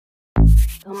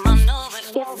Come on over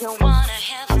if you wanna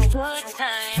have a good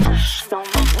time. Don't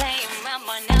be playing around,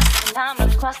 but now it's time to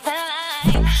cross the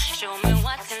line. Show me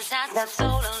what's inside that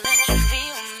soul and let you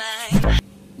feel mine.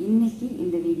 இன்னைக்கு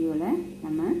இந்த வீடியோல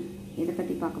நம்ம எதை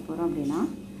பத்தி பார்க்க போறோம் அப்படினா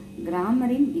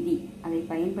கிராமரின் விதி அதை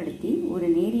பயன்படுத்தி ஒரு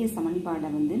நேரிய சமன்பாடை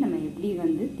நம்ம எப்படி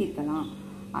தீர்க்கலாம்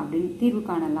அப்படினு தீர்வு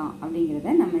காணலாம்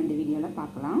அப்படிங்கறதை நம்ம இந்த வீடியோல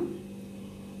பார்க்கலாம்.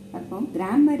 அப்போ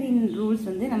கிராமரின் ரூல்ஸ்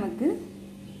நமக்கு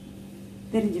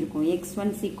தெரிஞ்சிருக்கும். x1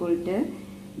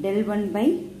 = del1 by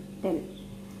del,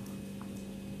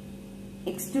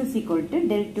 x2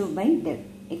 = del2 by del,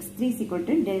 x3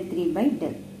 = del3 by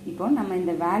del. இப்போ நம்ம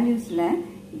இந்த வேல்யூஸ்ல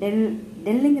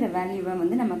டெல்ங்கிற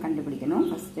வேல்யூவை நம்ம கண்டுபிடிக்கணும்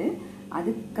ஃபர்ஸ்ட்.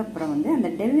 அதுக்கப்புறம்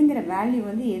அந்த டெல்ங்கிற வேல்யூ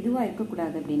எதுவா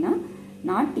இருக்கக்கூடாது அப்படின்னா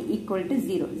நாட் ஈக்குவல் டு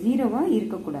 0, ஜீரோவா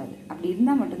இருக்கக்கூடாது. அப்படி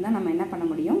இருந்தா மட்டும்தான் நம்ம என்ன பண்ண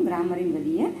முடியும், கிராமரின்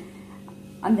விதியை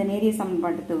அந்த நேரிய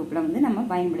சமன்பாட்டு தொகுப்புல நம்ம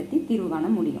பயன்படுத்தி தீர்வு காண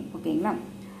முடியும். ஓகேங்களா?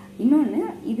 இன்னொன்னு,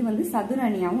 இது சதுர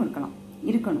அணியாகவும்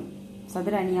இருக்கணும்.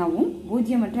 சதுர அணியாகவும்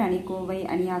பூஜ்ஜியமற்ற அணிக்கோவை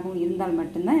அணியாகவும் இருந்தால்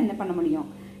மட்டும்தான் என்ன பண்ண முடியும்,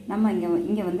 நம்ம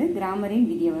இங்க கிராமரின்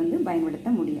விதியை பயன்படுத்த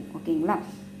முடியும். ஓகேங்களா?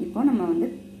 இப்போ நம்ம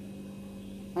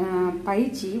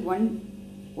பயிற்சி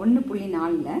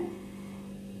 1.4ல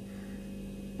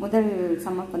முதல்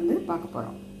சமப் பார்க்க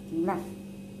போறோம். ஓகேங்களா?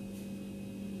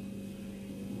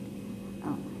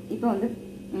 இப்போ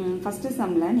ஃபர்ஸ்ட்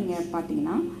சம்ல நீங்க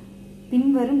பாத்தீங்கன்னா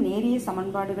பின்வரும் நேரிய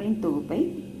சமன்பாடுகளின் தொகுப்பை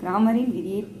கிராமரின்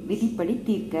விதிப்படி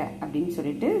தீர்க்க அப்படின்னு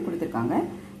சொல்லிட்டு கொடுத்திருக்காங்க.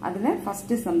 அதுல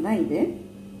ஃபர்ஸ்ட் சம் தான் இது.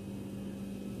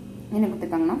 என்ன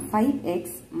கொடுத்திருக்காங்கன்னா 5x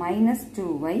 -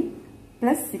 2y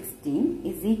 + 16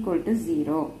 =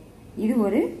 0. இது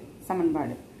ஒரு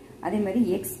சமன்பாடு. அதே மாதிரி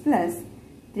x +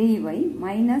 3y -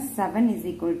 7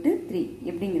 = 3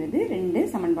 எப்படிங்கிறது ரெண்டு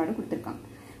சமன்பாடு கொடுத்திருக்காங்க.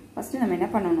 ஃபர்ஸ்ட் நம்ம என்ன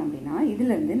பண்ணணும் அப்படின்னா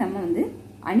இதுல இருந்து நம்ம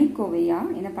அணிக்கோவையா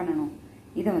என்ன பண்ணணும்,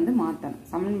 இதை மாத்தணும்.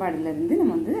 சமன்பாடுல இருந்து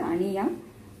நம்ம அணியா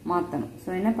மாத்தணும். ஸோ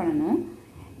என்ன பண்ணணும்,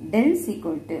 டெல்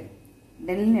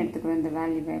டெல்னு எடுத்துக்கிறோம். இந்த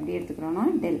வேல்யூவை எப்படி எடுத்துக்கிறோம்னா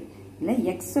டெல் இல்லை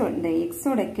இந்த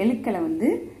எக்ஸோட கெழுக்களை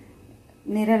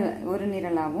நிரல் ஒரு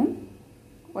நிரலாகவும்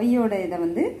ஒய்யோட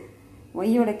இதை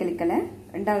ஒய்யோட கெழுக்களை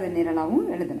ரெண்டாவது நிரலாகவும்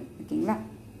எழுதணும். ஓகேங்களா?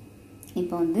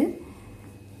 இப்போ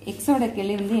எக்ஸோட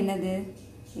கெழு என்னது,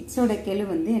 எக்ஸோட கெழு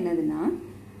என்னதுன்னா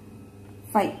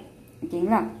 5.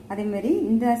 ஓகேங்களா? அதே மாதிரி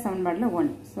இந்த சமன்பாடுல 1.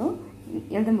 ஸோ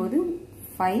எழுதும்போது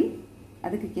 5,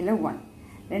 அதுக்கு கீழே 1.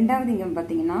 ரெண்டாவது இங்க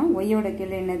பாத்தீங்கன்னா ஒய்யோட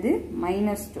கீழே என்னது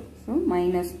 -2. ஸோ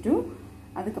 -2,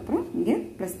 அதுக்கப்புறம் இங்க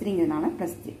 +3ங்கிறதுனால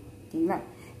 +3. ஓகேங்களா?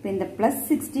 இப்போ இந்த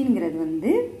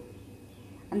 +16ங்கிறது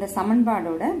அந்த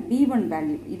சமன்பாடோட b1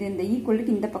 வேல்யூ. இது இந்த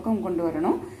ஈக்குவலுக்கு இந்த பக்கம் கொண்டு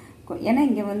வரணும். ஏன்னா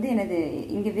இங்க என்னது,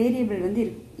 இங்க வேரியபிள்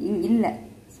இல்ல.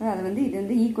 ஸோ அது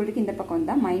இது ஈக்குவலுக்கு இந்த பக்கம்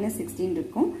வந்தா -16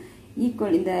 இருக்கும்.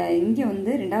 ஈக்குவல் இந்த இங்க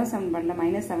ரெண்டாவது சமன்பாடுல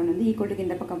 -7 ஈக்குவலுக்கு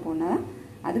இந்த பக்கம் போனா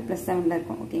அது +7ல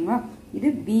இருக்கும். ஓகேங்களா? இது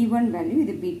b1 வேல்யூ,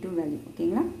 இது b2 வேல்யூ.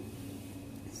 ஓகேங்களா?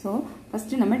 ஸோ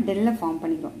ஃபர்ஸ்ட் நம்ம டெல்ல ஃபார்ம்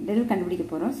பண்ணிக்கிறோம். டெல் கண்டுபிடிக்க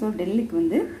போறோம். ஸோ டெல்லுக்கு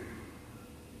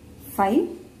 5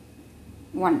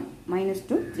 1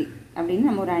 -2 3 அப்படின்னு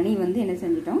நம்ம ஒரு அணி என்ன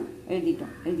செஞ்சிட்டோம்,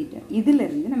 எழுதிட்டோம். இதுல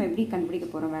இருந்து நம்ம எப்படி கண்டுபிடிக்க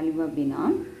போறோம் வேல்யூ அப்படின்னா,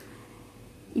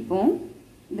 இப்போ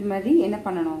இந்த மாதிரி என்ன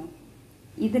பண்ணணும்,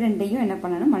 இது ரெண்டையும் என்ன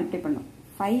பண்ணணும், மல்டிப்ளை பண்ணணும்.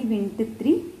 5 ×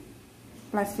 3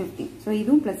 + 15. ஸோ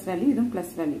இதுவும் ப்ளஸ் வேல்யூ, இதுவும்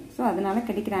ப்ளஸ் வேல்யூ. ஸோ அதனால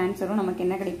கிடைக்கிற ஆன்சரும் நமக்கு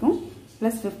என்ன கிடைக்கும்,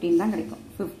 +15 தான் கிடைக்கும்.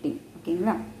 15.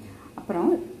 ஓகேங்களா?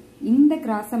 அப்புறம் இந்த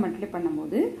கிராஸை மல்டிப்ளை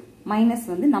பண்ணும்போது மைனஸ்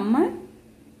நம்ம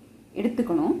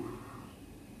எடுத்துக்கணும்.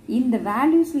 இந்த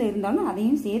வேல்யூஸ்ல இருந்தாலும்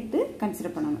அதையும் சேர்த்து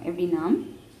கன்சிடர் பண்ணணும். எப்படின்னா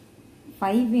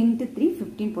 5 × 3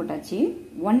 15 போட்டாச்சு.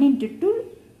 1 × 2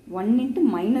 1 ×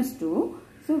 -2.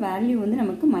 ஸோ வேல்யூ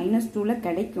நமக்கு -2ல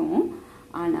கிடைக்கும்.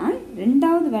 ஆனால்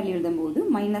ரெண்டாவது வேல்யூ எழுதும்போது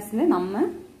மைனஸ்ல நம்ம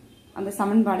அந்த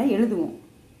சமன்பாடை எழுதுவோம்.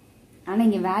 ஆனால்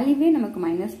இங்கே வேல்யூவே நமக்கு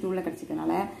 -2ல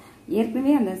கிடைச்சதுனால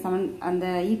ஏற்கனவே அந்த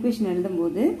ஈக்குவேஷன்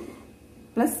எழுதும்போது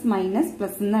ப்ளஸ் மைனஸ்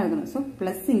ப்ளஸ் தான் எழுதணும். ஸோ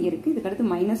ப்ளஸ் இங்கே இருக்கு, இதுக்கடுத்து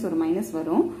மைனஸ் ஒரு மைனஸ்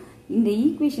வரும். இந்த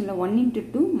ஈக்குவேஷன்ல 1 ×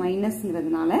 2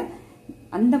 மைனஸ்ங்கிறதுனால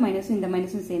அந்த மைனஸும் இந்த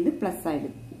மைனஸும் சேர்ந்து ப்ளஸ்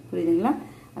ஆயிடுது. புரியுதுங்களா?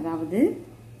 அதாவது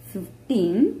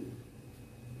 15.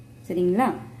 சரிங்களா?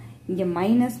 இங்க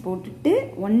மைனஸ் போட்டுட்டு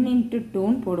 1 ×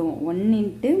 2 போடுவோம். 1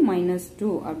 × -2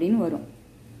 அப்படின்னு வரும்.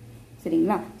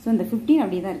 சரிங்களா? ஸோ இந்த 15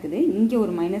 அப்படியே தான் இருக்குது. இங்க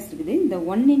ஒரு மைனஸ் இருக்குது. இந்த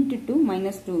 1 × 2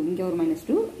 -2, இங்க ஒரு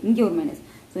 -2, இங்க ஒரு மைனஸ்.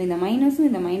 ஸோ இந்த மைனஸும்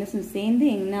இந்த மைனஸும் சேர்ந்து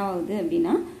என்ன ஆகுது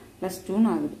அப்படின்னா +2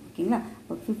 ஆகுது. ஓகேங்களா?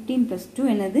 இப்போ 15 + 2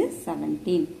 என்னது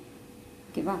 17.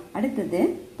 ஓகேவா? அடுத்தது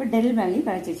இப்போ டெல் வேல்யூ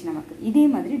கிடைச்சிருச்சு நமக்கு. இதே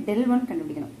மாதிரி del1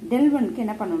 கண்டுபிடிக்கணும். del1க்கு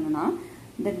என்ன பண்ணணும்னா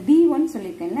இந்த b1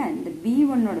 சொல்லியிருக்கேன்ல, இந்த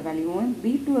b1ஓட வேல்யூவும்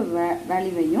b2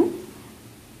 வேல்யூவையும்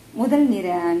முதல்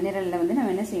நிரல்ல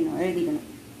நம்ம என்ன செய்யணும், எழுதிக்கணும்.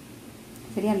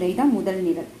 சரி, அந்த இதான் முதல்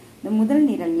நிரல். இந்த முதல்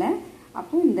நிரல்ல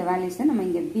அப்போ இந்த வேல்யூஸை நம்ம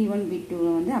இங்கே b1 b2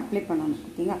 வந்து அப்ளை பண்ணணும்.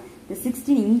 ஓகேங்களா? இந்த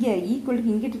 16 இங்கே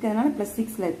ஈக்குவலுக்கு இங்கிட்டு இருக்கிறதுனால ப்ளஸ்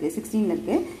 6ல் இருக்குது, 16ல்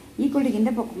இருக்குது. ஈக்குவலுக்கு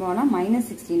இந்த பக்கம் போனால்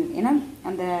 -16. ஏன்னா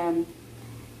அந்த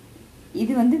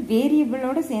இது வந்து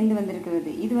வேரியபிளோட சேர்ந்து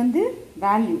வந்திருக்கிறது, இது வந்து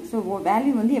வேல்யூ. ஸோ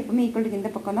வேல்யூ வந்து எப்பவுமே ஈக்குவலுக்கு இந்த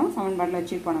பக்கம் தான் சமன்பாடில்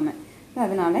வச்சுருப்போம் நம்ம. ஸோ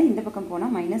அதனால இந்த பக்கம்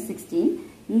போனால் -16,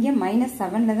 இங்கே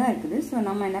 -7ல் தான் இருக்குது. ஸோ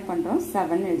நம்ம என்ன பண்ணுறோம்,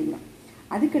 7 எழுதிக்கிறோம்.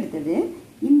 அதுக்கடுத்தது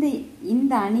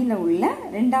இந்த அணியில் உள்ள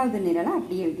ரெண்டாவது நிரலை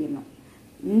அப்படியே எழுதிடணும்.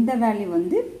 இந்த வேல்யூ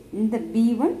வந்து இந்த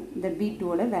b1 இந்த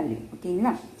b2ஓட வேல்யூ.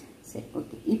 ஓகேங்களா? சரி,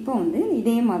 ஓகே. இப்போ வந்து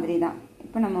இதே மாதிரி தான்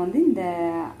இப்போ நம்ம வந்து இந்த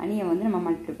அணியை வந்து நம்ம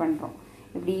மல்டிப்ளை பண்ணுறோம்.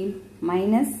 எப்படி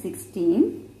 -16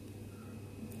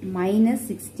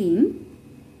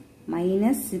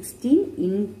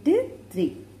 into 3.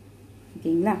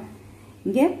 ஓகேங்களா?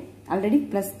 இங்கே ஆல்ரெடி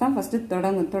ப்ளஸ் தான் ஃபஸ்ட்டு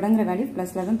தொடங்குற வேல்யூ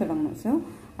ப்ளஸில் தான் தொடங்கணும். ஸோ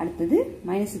அடுத்தது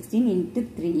 -16 into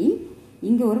 3.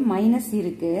 இங்கே ஒரு மைனஸ்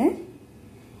இருக்குது.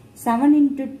 7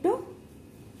 into 2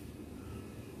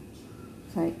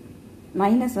 சாரி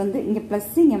மைனஸ் வந்து இங்கே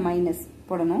ப்ளஸ் இங்கே மைனஸ்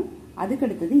போடணும்.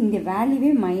 அதுக்கடுத்தது இங்கே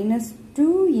வேல்யூவே -2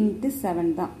 into 7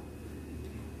 தான்.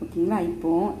 ஓகேங்களா?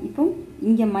 இப்போ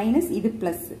இங்கே மைனஸ், இது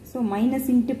plus. So minus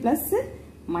into plus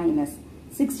minus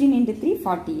 16 into 3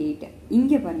 48.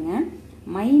 இங்கே பாருங்கள்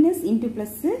மைனஸ் இன்ட்டு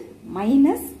ப்ளஸ்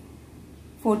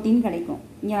 -14 கிடைக்கும்.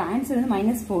 இங்கே ஆன்சர் வந்து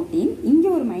 -14. இங்கே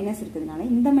ஒரு மைனஸ் இருக்கிறதுனால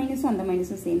இந்த மைனஸும் அந்த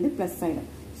மைனஸும் சேர்ந்து ப்ளஸ் ஆகிடும்.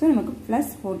 ஸோ நமக்கு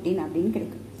 +14 அப்படின்னு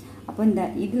கிடைக்கும். அப்போ இந்த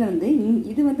இதில் வந்து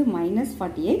இது வந்து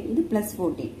 -48, இது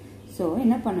 +14. ஸோ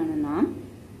என்ன பண்ணணும்னா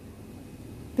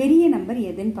பெரிய நம்பர்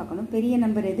எதுன்னு பார்க்கணும். பெரிய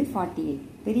நம்பர் எது? 48.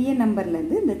 பெரிய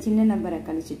நம்பர்லேருந்து இந்த சின்ன நம்பரை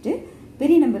கழிச்சிட்டு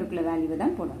பெரிய நம்பருக்குள்ள வேல்யூவை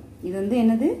தான் போடணும். இது வந்து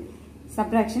என்னது,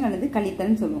 சப்ராக்ஷன் அல்லது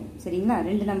கழித்தல்னு சொல்லுவோம். சரிங்களா?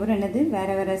 ரெண்டு நம்பரும் என்னது வேற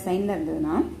வேற சைனில்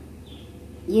இருந்ததுன்னா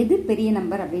எது பெரிய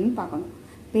நம்பர் அப்படின்னு பார்க்கணும்.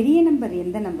 பெரிய நம்பர்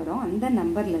எந்த நம்பரோ அந்த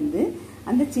நம்பர்லேருந்து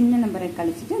அந்த சின்ன நம்பரை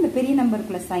கழிச்சிட்டு அந்த பெரிய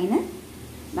நம்பருக்குள்ள சைனை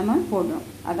நம்ம போடுறோம்.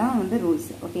 அதான் வந்து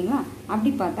ரூல்ஸ். ஓகேங்களா? அப்படி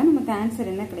பார்த்தா நமக்கு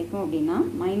ஆன்சர் என்ன கிடைக்கும் அப்படின்னா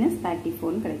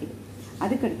 -34 கிடைக்குது.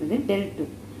 அதுக்கடுத்தது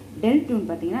del2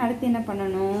 பார்த்தீங்கன்னா அடுத்து என்ன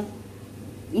பண்ணணும்,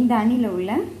 இந்த அணியில்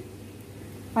உள்ள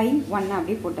 5 1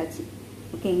 அப்படியே போட்டாச்சு.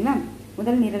 ஓகேங்களா?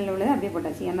 முதல் நிரலில் உள்ளது அப்படியே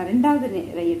போட்டாச்சு. ஏன்னா ரெண்டாவது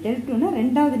del2னா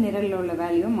ரெண்டாவது நிரலில் உள்ள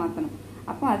வேல்யூவை மாற்றணும்.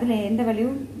 அப்போ அதில் எந்த வேல்யூ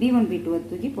b1 b2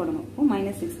 தூக்கி போடணும். இப்போ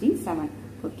 -16 7.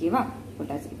 ஓகேவா?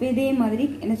 போட்டாச்சு. இப்போ இதே மாதிரி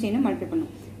என்ன செய்யணும், மல்டிப்ளை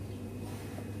பண்ணணும்.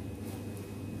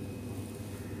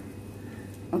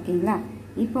 ஓகேங்களா?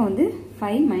 இப்போ வந்து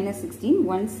 5 -16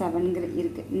 1 7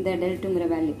 இருக்கு இந்த del2ங்கிற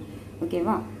வேல்யூ.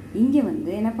 ஓகேவா? இங்கே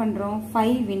வந்து என்ன பண்ணுறோம்,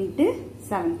 5 into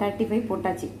 7 35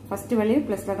 போட்டாச்சு. ஃபர்ஸ்ட் வேல்யூ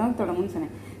ப்ளஸில் தான் தொடங்கும்னு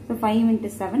சொன்னேன். So 5 into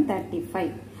 7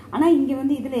 35. ஆனால் இங்கே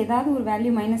வந்து இதில் ஏதாவது ஒரு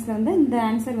வேல்யூ மைனஸில் வந்து இந்த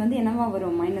ஆன்சர் வந்து என்னவா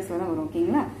வரும், மைனஸில் தான் வரும்.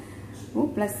 ஓகேங்களா? ஓ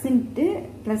ப்ளஸ் இன்ட்டு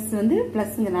ப்ளஸ் வந்து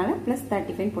ப்ளஸ்ங்கிறனால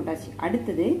 +35 போட்டாச்சு.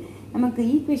 அடுத்தது நமக்கு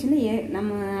ஈக்குவேஷனில் நம்ம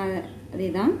அதே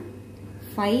தான்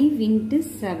 5 into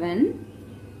 7.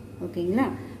 ஓகேங்களா?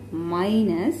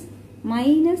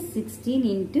 -16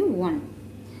 into 1.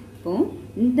 இப்போ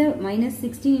இந்த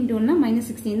 -16 into 1னா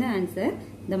 -16 தான் ஆன்சர்.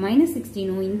 இந்த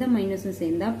 -16ம் இந்த மைனஸும்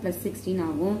சேர்ந்தா +16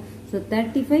 ஆகும். ஸோ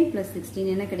 35 + 16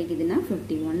 என்ன கிடைக்குதுன்னா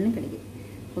 51 கிடைக்குது.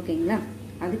 ஓகேங்களா?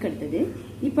 அதுக்கு அடுத்தது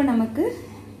இப்போ நம்ம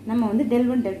வந்து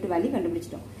del1 del2 வேல்யூ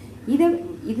கண்டுபிடிச்சிட்டோம்.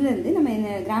 இதுலேருந்து நம்ம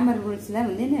இந்த கிராமர் ரூல்ஸில்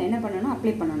வந்து என்ன பண்ணணும்,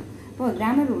 அப்ளை பண்ணணும். இப்போ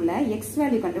கிராமர் ரூலில் எக்ஸ்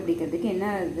வேல்யூ கண்டுபிடிக்கிறதுக்கு என்ன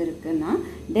இது இருக்குன்னா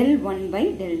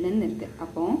del1/del இருக்கு.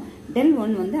 அப்போ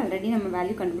del1 வந்து ஆல்ரெடி நம்ம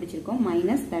வேல்யூ கண்டுபிடிச்சிருக்கோம்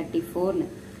 -34.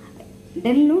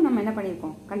 டெல்லும் நம்ம என்ன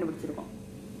பண்ணியிருக்கோம், கண்டுபிடிச்சிருக்கோம்.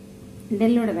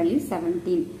 டெல்லோட வேல்யூ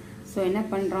 17. ஸோ என்ன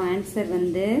பண்ணுறோம், ஆன்சர்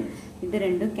வந்து இது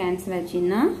ரெண்டும் கேன்சல்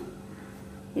ஆச்சுன்னா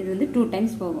இது வந்து 2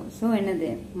 டைம்ஸ் போகும். ஸோ என்னது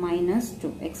 -2.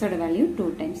 எக்ஸோட வேல்யூ 2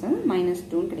 டைம்ஸ்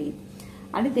 -2 கிடைக்குது.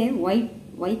 அடுத்து ஒய்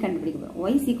கண்டுபிடிக்க போகிறோம்.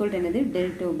 ஒய் ஈக்குவல் என்னது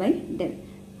del2/del.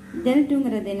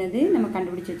 del2ங்கிறது என்னது நம்ம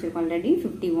கண்டுபிடிச்சி வச்சிருக்கோம் already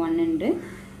 51.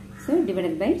 So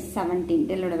divided by 17.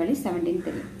 டெல்லோட value 17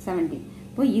 தெரியும், 17.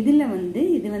 இப்போ இதில் வந்து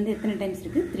இது வந்து எத்தனை டைம்ஸ்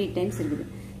இருக்குது, 3 டைம்ஸ் இருக்குது.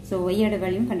 ஸோ ஒய்யோட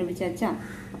வேல்யூவும் கண்டுபிடிச்சாச்சா.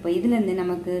 அப்போ இதுலேருந்து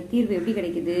நமக்கு தீர்வு எப்படி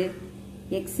கிடைக்குது,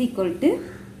 x equal to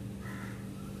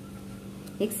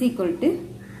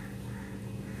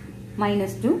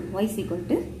 -2 y equal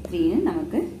to 3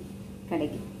 நமக்கு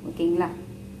கிடைக்கும். ஓகேங்களா?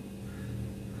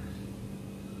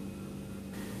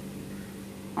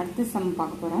 அடுத்த சம்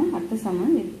பார்க்க போகிறோம். அடுத்த சம்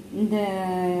இந்த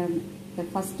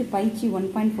ஃபஸ்ட்டு பயிற்சி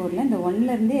 1.4ல் இந்த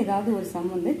 1லேருந்து ஏதாவது ஒரு சம்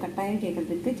வந்து கட்டாயம்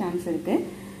கேட்கறதுக்கு சான்ஸ் இருக்குது.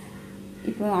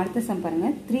 இப்போ அடுத்த சம்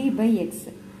பாருங்கள், 3/x.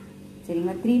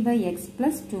 சரிங்களா? 3/x +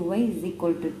 2y =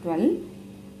 12.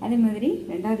 அதே மாதிரி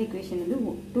ரெண்டாவது ஈக்குவேஷன் வந்து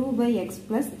 2/x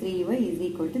 + 3y =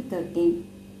 13.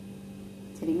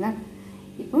 சரிங்களா?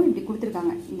 இப்போ இப்படி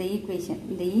கொடுத்துருக்காங்க இந்த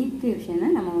ஈக்குவேஷனை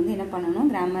நம்ம வந்து என்ன பண்ணணும்,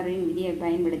 கிராமரின் விதியை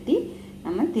பயன்படுத்தி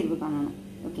நம்ம தீர்வு காணணும்.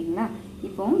 ஓகேங்களா?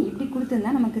 இப்போ இப்படி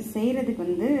கொடுத்துருந்தா நமக்கு செய்கிறதுக்கு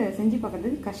வந்து செஞ்சு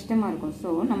பார்க்குறதுக்கு கஷ்டமாக இருக்கும்.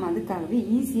 ஸோ நம்ம அதுக்காகவே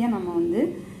ஈஸியாக நம்ம வந்து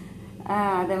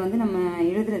அதை வந்து நம்ம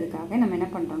எழுதுறதுக்காக நம்ம என்ன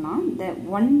பண்ணுறோம்னா இந்த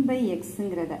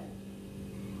 1/xங்கிறத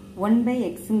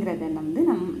 1/xங்கிறத வந்து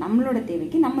நம்மளோட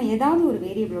தேவைக்கு நம்ம ஏதாவது ஒரு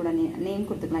வேரியபிளோட நேம்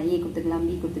கொடுத்துக்கலாம். ஏ கொடுத்துக்கலாம்,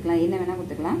 பி கொடுத்துக்கலாம், என்ன வேணால்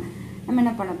கொடுத்துக்கலாம். நம்ம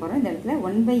என்ன பண்ண போகிறோம், இந்த இடத்துல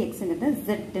 1/xங்கிறத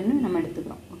zன்னு நம்ம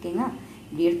எடுத்துக்கிறோம். ஓகேங்களா?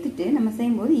 இப்படி எடுத்துகிட்டு நம்ம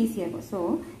செய்யும்போது ஈஸியாக இருக்கும். ஸோ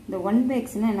இந்த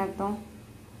 1/xனா என்ன அர்த்தம்?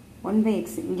 1/x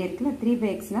இங்கே இருக்குல்ல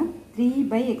 3/xனா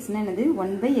 3/xனா என்னது?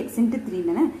 1/x × 3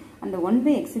 தானே. அந்த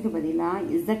 1/xக்கு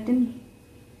பதிலாக zன்னு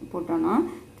போட்டோம்னா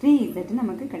 3z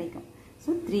நமக்கு கிடைக்கும். ஸோ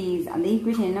 3z அந்த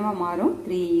ஈக்குவேஷன் என்னவா மாறும்?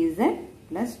 3z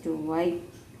 + 2y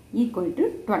 =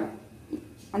 12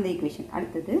 அந்த ஈக்குவேஷன்.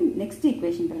 அடுத்தது நெக்ஸ்ட்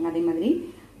ஈக்குவேஷன் பாருங்க. அதே மாதிரி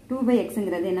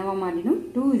 2/xங்கிறது என்னவா மாறிடும்?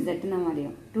 2zன்னு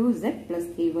மாறிடும். 2z +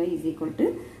 3y =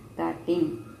 13.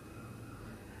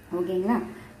 ஓகேங்களா?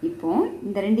 இப்போ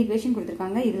இந்த ரெண்டு ஈக்குவேஷன்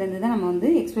கொடுத்துருக்காங்க. இதுலேருந்து தான் நம்ம வந்து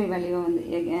xy வேல்யூ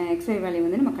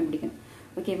வந்து நம்ம கண்டுபிடிக்கணும்.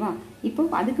 ஓகேவா? இப்போ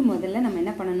அதுக்கு முதல்ல நம்ம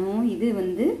என்ன பண்ணணும், இது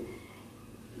வந்து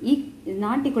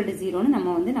not equal to 0ன்னு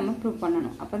நம்ம ப்ரூவ்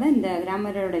பண்ணணும். அப்போ தான் இந்த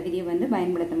கிராமரோட விதியை வந்து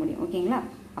பயன்படுத்த முடியும். ஓகேங்களா?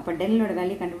 அப்போ டெல்லோட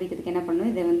வேல்யூ கண்டுபிடிக்கிறதுக்கு என்ன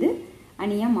பண்ணணும், இதை வந்து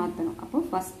அணியாக மாற்றணும். அப்போ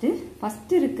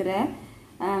ஃபஸ்ட்டு இருக்கிற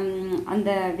அந்த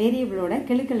வேரியபிளோட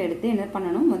கெழுக்கள் எடுத்து என்ன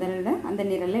பண்ணணும், முதல்ல அந்த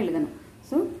நிரலில் எழுதணும்.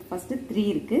 ஸோ ஃபஸ்ட்டு 3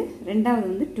 இருக்குது, ரெண்டாவது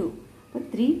வந்து 2. இப்போ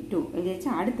 3 2 எழுதியாச்சு.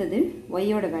 அடுத்தது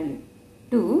ஒய்யோட வேல்யூ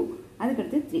 2,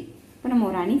 அதுக்கடுத்து 3. இப்போ நம்ம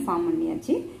ஒரு அணி ஃபார்ம்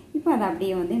பண்ணியாச்சு. இப்போ அதை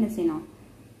அப்படியே வந்து என்ன செய்யணும்,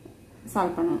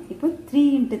 சால்வ் பண்ணணும். இப்போ 3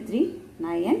 × 3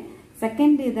 9.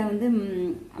 செகண்ட் இதை வந்து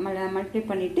மல்டிப்ளை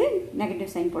பண்ணிவிட்டு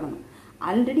நெகட்டிவ் சைன் போடணும்.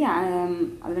 ஆல்ரெடி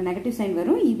அதில் நெகட்டிவ் சைன்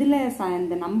வரும். இதில்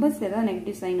இந்த நம்பர்ஸ்க்கு ஏதாவது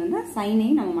நெகட்டிவ் சைன் வந்தால்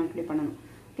சைனையும் நம்ம மல்டிப்ளை பண்ணணும்.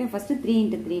 ஓகே, ஃபஸ்ட்டு 3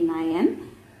 × 3 9,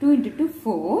 2 × 2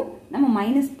 4, நம்ம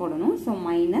மைனஸ் போடணும். ஸோ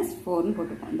 -4ன்னு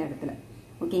போட்டுப்போம் இந்த இடத்துல.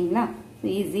 ஓகேங்களா? ஸோ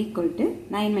இஸ் ஈக்குவல் டு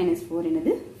 9 - 4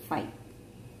 என்னது 5.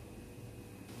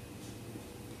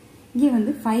 இங்கே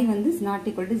வந்து 5 வந்து நாட்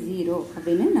ஈக்குவல் டு 0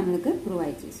 அப்படின்னு நம்மளுக்கு ப்ரூவ்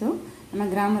ஆயிடுச்சு. ஸோ நம்ம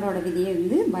கிராமரோட விதியை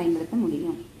வந்து பயன்படுத்த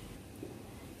முடியும்.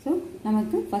 ஸோ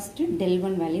நமக்கு ஃபஸ்ட்டு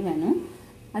del1 வேல்யூ வேணும்.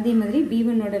 அதே மாதிரி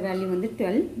b1ஓட வேல்யூ வந்து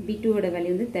 12, b2ஓட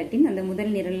வேல்யூ வந்து 13. அந்த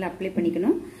முதல் நிரலில் அப்ளை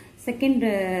பண்ணிக்கணும். செகண்ட்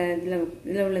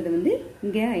இதில் உள்ளது வந்து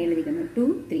இங்கே எழுதிக்கணும் 2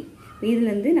 3.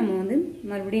 இதுலேருந்து நம்ம வந்து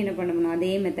மறுபடியும் என்ன பண்ணணும்,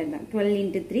 அதே மெத்தட் தான்.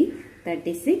 12 × 3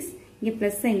 36. இங்கே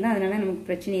ப்ளஸ் சைன் தான், அதனால் நமக்கு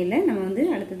பிரச்சனை இல்லை. நம்ம வந்து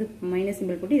அடுத்தது மைனஸ்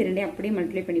சிம்பிள் போட்டு இது ரெண்டையும் அப்படியே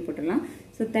மல்டிப்ளை பண்ணி போட்டுடலாம்.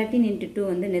 ஸோ 13 × 2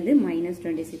 வந்து என்னது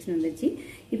 -26ன்னு வந்துச்சு.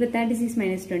 இப்போ 36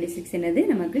 - 26 என்னது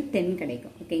நமக்கு 10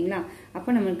 கிடைக்கும். ஓகேங்களா? அப்போ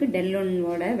நம்மளுக்கு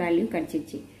del1ஓட வேல்யூ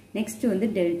கிடச்சிச்சு. நெக்ஸ்ட் வந்து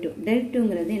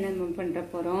del2ங்கிறது என்ன பண்ணுற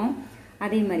போகிறோம்,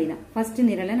 அதே மாதிரி தான். ஃபஸ்ட்டு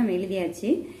நிரலை நம்ம எழுதியாச்சு.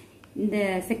 இந்த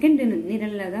செகண்ட்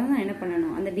நிரலில் தான் என்ன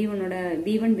பண்ணணும், அந்த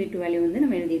b1 b2 வேல்யூ வந்து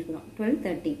நம்ம எழுதியிருக்கிறோம் 12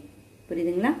 13.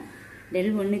 புரியுதுங்களா?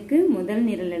 del1க்கு முதல்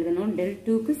நிரல் எழுதணும்,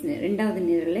 del2க்கு ரெண்டாவது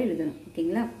நிரலில் எழுதணும்.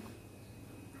 ஓகேங்களா?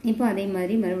 இப்போ அதே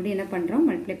மாதிரி மறுபடியும் என்ன பண்ணுறோம்,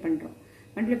 மல்டிப்ளை பண்ணுறோம்.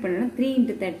 3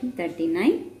 × 13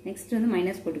 39. நெக்ஸ்ட் வந்து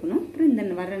மைனஸ் போட்டுக்கணும். அப்புறம்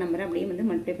இந்த வர நம்பரை அப்படியே வந்து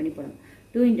மல்டிப்ளை பண்ணி போடணும்.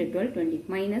 2 × 12 20,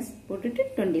 மைனஸ் போட்டுட்டு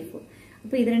 24.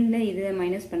 அப்போ இது ரெண்டில் இது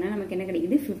மைனஸ் பண்ணால் நமக்கு என்ன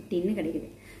கிடைக்குது, 15ன்னு கிடைக்குது.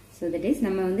 ஸோ தட் இஸ்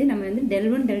நம்ம வந்து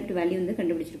del1 del2 வேல்யூ வந்து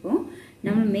கண்டுபிடிச்சிருக்கோம்.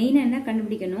 நம்ம மெயினாக என்ன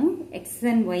கண்டுபிடிக்கணும், x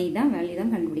and y தான் வேல்யூ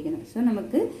தான் கண்டுபிடிக்கணும். ஸோ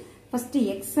நமக்கு ஃபஸ்ட்டு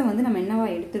எக்ஸை வந்து நம்ம என்னவா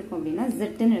எடுத்திருக்கோம் அப்படின்னா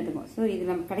zன்னு எடுத்துக்கோம். ஸோ இது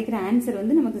நமக்கு கிடைக்கிற ஆன்சர்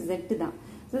வந்து நமக்கு z தான்.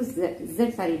 So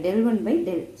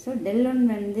del1/del. ஸோ del1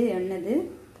 வந்து என்னது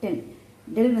 10,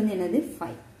 del வந்து என்னது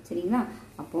 5. சரிங்களா?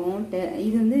 அப்போ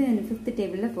இது வந்து 5th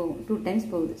டேபிளில் போகும், 2 டைம்ஸ்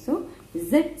போகுது. So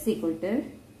z =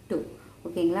 2.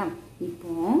 ஓகேங்களா? இப்போ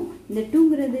இந்த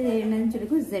 2ங்கிறது என்னன்னு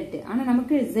சொல்லிக்கும் z. ஆனால்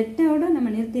நமக்கு z-ஓட நம்ம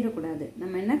நிறுத்திடக்கூடாது.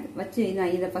 நம்ம என்ன வச்சு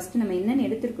இதை ஃபஸ்ட்டு நம்ம என்னென்னு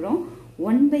எடுத்துருக்குறோம்,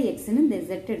 1/xன்னு இந்த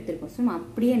z எடுத்துருக்கோம். ஸோ நம்ம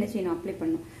அப்படியே என்ன செய்யணும், அப்ளை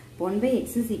பண்ணணும்.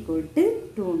 1/x =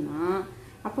 2னா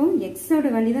அப்போ எக்ஸோட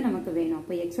வேல்யூ தான் நமக்கு வேணும்.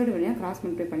 அப்போ எக்ஸோட வேல்யூ கிராஸ்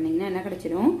மல்டிப்ளை பண்ணிங்கன்னா என்ன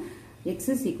கிடைச்சிடும், x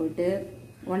 =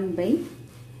 1/,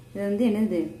 இது வந்து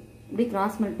என்னது இப்படி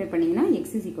கிராஸ் மல்டிப்ளை பண்ணிங்கன்னா x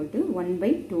 =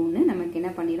 1/2ன்னு நமக்கு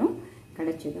என்ன பண்ணிடும்,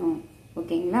 கிடைச்சிடும்.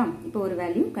 ஓகேங்களா? இப்போ ஒரு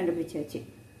வேல்யூ கண்டுபிடிச்சாச்சு.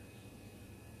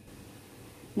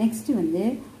 நெக்ஸ்ட் வந்து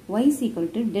y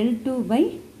 =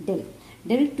 del2/del.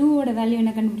 del2ஓட வேல்யூ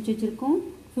என்ன கண்டுபிடிச்சி வச்சிருக்கோம்,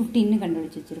 15ன்னு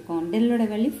கண்டுபிடிச்சி வச்சிருக்கோம். டெல்லோட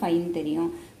வேல்யூ 5ன்னு தெரியும்.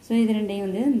 ஸோ இது ரெண்டையும்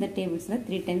வந்து இந்த டேபிள்ஸில்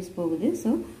 3 டைம்ஸ் போகுது. ஸோ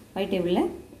 5 டேபிளில்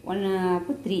 1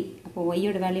 அப்போ 3. அப்போ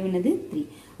ஒய்யோட வேல்யூ என்னது 3.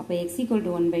 அப்போ x =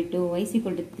 1/2, y =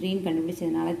 3ன்னு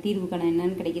கண்டுபிடிச்சதுனால தீர்வுக்கான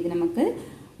என்னன்னு கிடைக்கிது, நமக்கு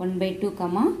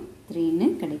 1/2, 3ன்னு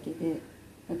கிடைக்கிது.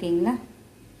 ஓகேங்களா?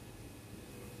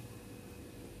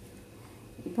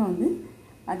 இப்போ வந்து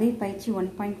அதே பயிற்சி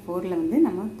 1.4ல் வந்து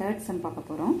நம்ம தேர்ட் சம் பார்க்க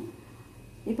போகிறோம்.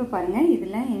 இப்போ பாருங்கள்,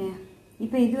 இதில்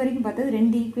இப்போ இது வரைக்கும் பார்த்தது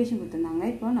 2 ஈக்குவேஷன் கொடுத்துருந்தாங்க.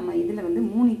 இப்போ நம்ம இதில் வந்து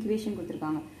 3 ஈக்குவேஷன்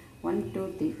கொடுத்துருக்காங்க. 1 2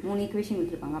 3 3 ஈக்குவேஷன்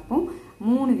கொடுத்துருக்காங்க. அப்போ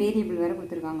 3 வேரியபிள் வேறு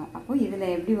கொடுத்துருக்காங்க. அப்போ இதில்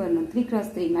எப்படி வரணும்?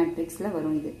 3x3 மேட்ரிக்ஸில்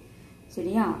வரும் இது.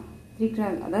 சரியா? 3x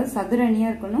அதாவது சதுர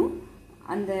அணியாக இருக்கணும்.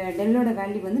 அந்த டெல்லோட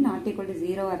வேல்யூ வந்து நாட் ஈக்குவல் டு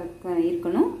 0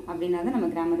 இருக்கணும். அப்படின்னா தான் நம்ம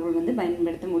கிராமர் ரூல் வந்து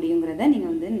பயன்படுத்த முடியுங்கிறத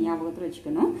நீங்கள் வந்து ஞாபகத்தில்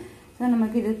வச்சுக்கணும். ஸோ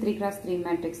நமக்கு இது 3x3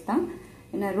 மேட்ரிக்ஸ் தான்.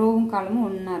 என்ன ரோவும் காலமும்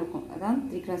ஒன்றா இருக்கும். அதான்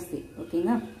 3x3.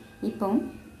 ஓகேங்களா? இப்போ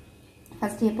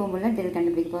ஃபஸ்ட்டு எப்பவும் போல் டெல்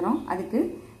கண்டுபிடிக்க போகிறோம். அதுக்கு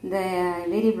இந்த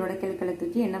வேரியபிளோட கெழுக்களை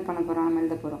தூக்கி என்ன பண்ண போகிறோம்? நம்ம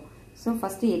எழுத போகிறோம். ஸோ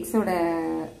ஃபஸ்ட்டு எக்ஸோட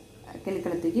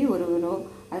கெழுக்களை தூக்கி ஒரு ரோ,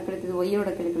 அதுக்கடுத்தது ஒய்யோட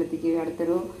கெழுக்களை தூக்கி அடுத்த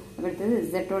ரோ, அதுக்கடுத்தது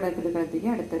ஜெட்டோட கெழுக்களை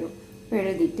தூக்கி அடுத்த ரோ. இப்போ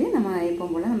எழுதிட்டு நம்ம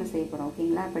எப்பவும் போல் நம்ம செய்ய போகிறோம்.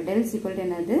 ஓகேங்களா? இப்போ டெல் ஈக்குவல்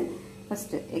என்னது?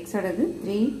 ஃபஸ்ட்டு எக்ஸோடது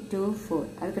 3 2 4,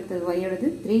 அதுக்கடுத்தது ஒய்யோடது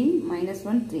 3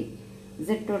 -1 3,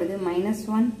 ஜெட்டோடது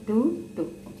 -1 2 2.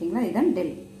 ஓகேங்களா? இதுதான்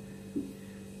டெல்.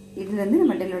 இதுலேருந்து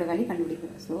நம்ம டெல்லோட வேல்யூ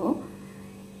கண்டுபிடிக்கிறோம். ஸோ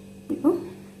இப்போ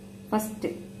ஃபஸ்ட்டு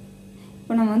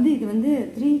இப்போ நம்ம வந்து இது வந்து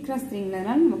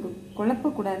 3x3ங்கிறதுனால நமக்கு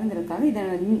குழப்பக்கூடாதுங்கிறதுக்காக இதை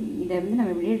வந்து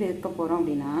நம்ம வெளியே எடுக்க போகிறோம்.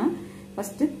 அப்படின்னா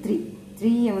ஃபஸ்ட்டு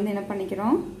 3யை வந்து என்ன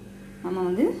பண்ணிக்கிறோம்? நம்ம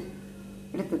வந்து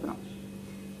எடுத்துக்கிறோம்.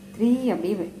 3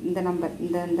 அப்படியே இந்த நம்பர்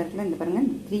இந்த இடத்துல இந்த பாருங்கள்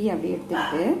 3 அப்படியே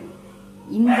எடுத்துக்கிட்டு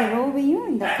இந்த ரோவையும்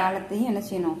இந்த காலத்தையும் என்ன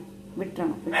செய்யணும்?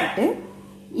 விட்டுறணும். விட்டுட்டு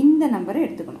இந்த நம்பரை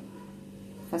எடுத்துக்கணும்.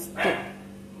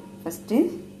 ஃபஸ்ட்டு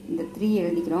இந்த 3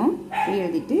 எழுதிக்கிறோம். 3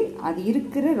 எழுதிட்டு அது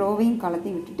இருக்கிற ரோவையும்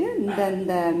காலத்தையும் விட்டுட்டு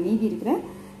இந்த மீதி இருக்கிற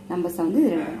நம்பர்ஸை வந்து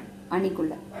இது எழுதணும்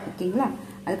அணிக்குள்ள. ஓகேங்களா?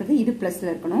 அதுக்கடுத்து இது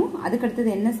ப்ளஸில் இருக்கணும். அதுக்கடுத்தது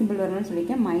என்ன சிம்பிள் வரணும்னு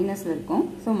சொல்லியிருக்கேன்? மைனஸில் இருக்கும்.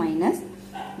 ஸோ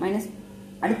மைனஸ்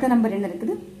அடுத்த நம்பர் என்ன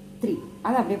இருக்குது? 3.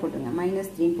 அதை அப்படியே போட்டுருங்க.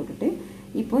 -3 போட்டுட்டு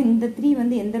இப்போ இந்த 3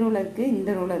 வந்து எந்த ரோவில் இருக்குது? இந்த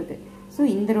ரோவில் இருக்குது. ஸோ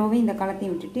இந்த ரோவை இந்த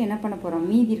காலத்தையும் விட்டுட்டு என்ன பண்ண போகிறோம்?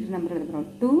 மீதி இருக்கிற நம்பர் எழுதுகிறோம்.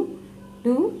 2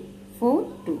 2 4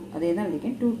 2. அதே தான்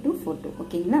எழுதிக்கேன். 2 2 4 2.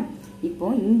 ஓகேங்களா? இப்போ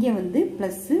இங்கே வந்து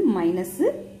ப்ளஸ்ஸு மைனஸு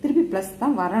திருப்பி ப்ளஸ்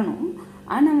தான் வரணும்.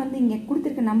 ஆனால் வந்து இங்கே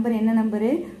கொடுத்துருக்க நம்பர் என்ன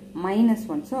நம்பரு?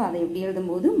 -1. ஸோ அதை எப்படி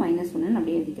எழுதும்போது -1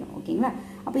 அப்படியே எழுதிக்கிறோம். ஓகேங்களா?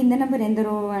 அப்போ இந்த நம்பர் எந்த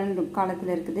ரோ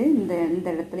காலத்தில் இருக்குது? இந்த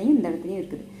இடத்துலையும் இந்த இடத்துலையும்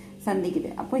இருக்குது, சந்திக்குது.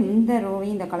 அப்போ இந்த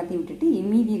ரோவையும் இந்த காலத்தையும் விட்டுட்டு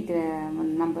மீதி இருக்கிற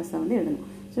நம்பர்ஸை வந்து எழுதணும்.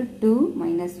 ஸோ 2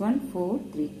 -1 4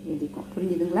 3 எழுதிக்கும்.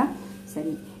 புரிஞ்சுதுங்களா?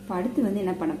 சரி. இப்போ அடுத்து வந்து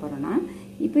என்ன பண்ண போகிறோன்னா,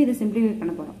 இப்போ இதை சிம்பிளிஃபை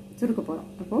பண்ண போகிறோம், சுருக்க போகிறோம்.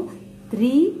 அப்போது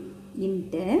 3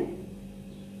 இன்ட்டு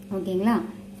ஓகேங்களா?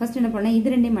 ஃபர்ஸ்ட் என்ன பண்ணேன்?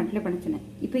 இது ரெண்டையும் மல்டிப்ளை பண்ண சொன்னேன்.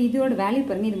 இப்போ இதோட வேல்யூ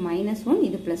பாருங்கள், இது -1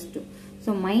 இது +2.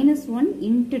 ஸோ -1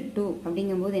 இன்ட்டு 2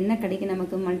 அப்படிங்கும்போது என்ன கிடைக்கும்?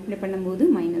 நமக்கு மல்டிப்ளை பண்ணும்போது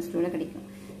 -2 கிடைக்கும்.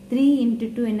 3 இன்ட்டு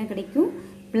 2 என்ன கிடைக்கும்?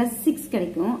 +6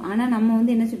 கிடைக்கும். ஆனால் நம்ம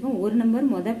வந்து என்ன சொல்லிப்போம்? ஒரு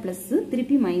நம்பர் ப்ளஸ்ஸு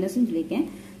திருப்பி மைனஸ்ன்னு சொல்லியிருக்கேன்.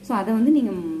 ஸோ அதை வந்து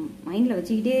நீங்கள் மைண்டில்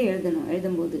வச்சுக்கிட்டே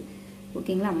எழுதும்போது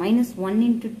ஓகேங்களா? -1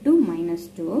 இன்ட்டு 2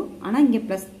 -2. ஆனால் இங்கே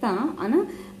ப்ளஸ் தான். ஆனால்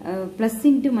ப்ளஸ்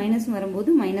இன்ட்டு மைனஸ் வரும்போது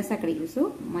மைனஸாக கிடைக்குது. ஸோ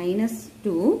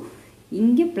 -2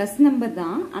 இங்கே ப்ளஸ் நம்பர்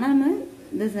தான். ஆனால் நம்ம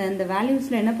இந்த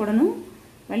வேல்யூஸில் என்ன போடணும்?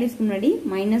 வேல்யூஸ்க்கு முன்னாடி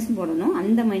மைனஸ் போடணும்.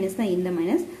 அந்த மைனஸ் தான் இந்த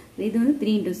மைனஸ். இது வந்து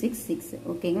 3 × 6 6.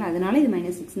 ஓகேங்களா? அதனால இது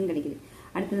 -6ன்னு கிடைக்குது.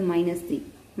 அடுத்தது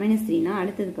 -3னா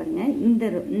அடுத்தது பாருங்க,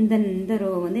 இந்த ரோ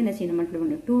வந்து என்ன செய்யணும்? மல்டிப்ளை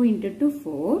பண்ணணும். 2 × 2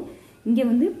 4. இங்கே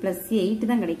வந்து +8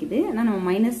 தான் கிடைக்குது. ஆனால் நம்ம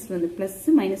மைனஸ் வந்து ப்ளஸ்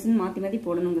மைனஸ்ன்னு மாற்றி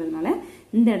போடணுங்கிறதுனால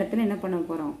இந்த இடத்துல என்ன பண்ண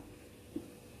போகிறோம்?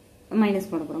 மைனஸ்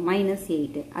போட போகிறோம்.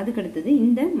 -8. அதுக்கு அடுத்தது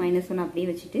இந்த -1 அப்படியே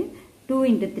வச்சுட்டு 2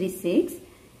 × 3 6.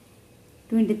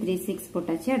 2 × 3 6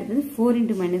 போட்டாச்சு. அடுத்தது 4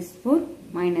 × -4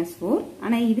 -4.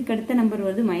 ஆனால் இதுக்கு அடுத்த நம்பர்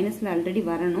வருது மைனஸில் ஆல்ரெடி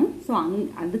வரணும். ஸோ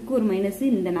அதுக்கு ஒரு மைனஸ்,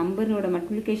 இந்த நம்பரோட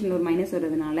மல்டிப்ளிகேஷனில் ஒரு மைனஸ்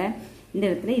வர்றதுனால இந்த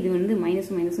இடத்துல இது வந்து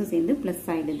மைனஸும் சேர்ந்து ப்ளஸ்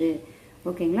ஆகிடுது.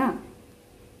 ஓகேங்களா?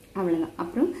 அவ்வளோதான்.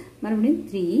 அப்புறம் மறுபடியும்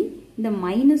 3 இந்த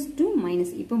 -2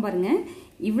 இப்போ பாருங்கள்,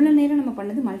 இவ்வளோ நேரம் நம்ம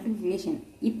பண்ணது மல்டிப்ளிகேஷன்.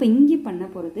 இப்போ இங்கே பண்ண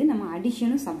போகிறது நம்ம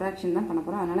அடிஷனும் சப்ராக்ஷன் தான் பண்ண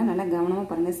போகிறோம். அதனால் நல்லா கவனமாக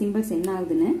பாருங்கள் சிம்பிள்ஸ் என்ன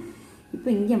ஆகுதுன்னு. இப்போ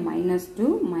இங்கே -2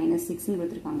 -6ன்னு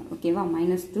கொடுத்துருக்காங்க. ஓகேவா?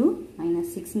 -2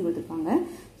 -6ன்னு கொடுத்துருக்காங்க.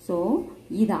 ஸோ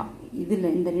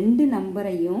இதில் இந்த ரெண்டு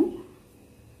நம்பரையும்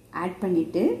ஆட்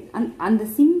பண்ணிவிட்டு அந்த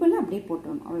சிம்பிளை அப்படியே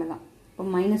போட்டுறணும். அவ்வளோதான். இப்போ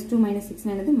 -2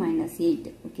 -6 என்னது?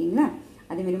 -8. ஓகேங்களா?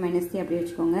 அதேமாதிரி -3 அப்படியே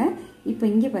வச்சுக்கோங்க. இப்போ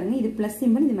இங்கே பாருங்கள், இது ப்ளஸ்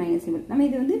சிம்பிள், இது மைனஸ் சிம்பிள். நம்ம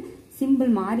இது வந்து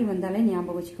சிம்பிள் மாறி வந்தாலே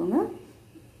ஞாபகம் வச்சுக்கோங்க.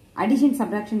 அடிஷன்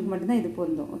சப்ராக்ஷனுக்கு மட்டும்தான் இது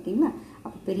பொருந்தும். ஓகேங்களா?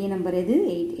 அப்போ பெரிய நம்பர் எது?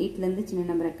 8லேருந்து சின்ன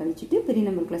நம்பரை கழிச்சுட்டு பெரிய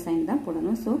நம்பருக்குள்ள சைன் தான்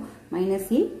போடணும். ஸோ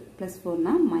 -8 +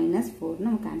 4னா -4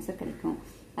 நமக்கு ஆன்சர் கிடைக்கும்.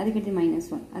 அதுக்கடுத்து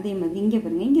 -1. அதே மாதிரி இங்கே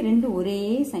பாருங்கள், இங்கே ரெண்டு ஒரே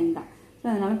சைன் தான். ஸோ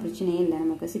அதனால பிரச்சனையே இல்லை.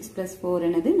 நமக்கு 6 + 4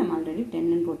 என்னது? நம்ம ஆல்ரெடி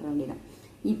 10ன்னு போட்டுற வேண்டியதான்.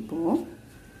 இப்போது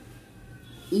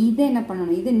இதை என்ன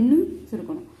பண்ணணும்? இதை இன்னும்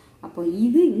சுருக்கணும். அப்போ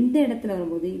இது இந்த இடத்துல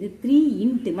வரும்போது இது 3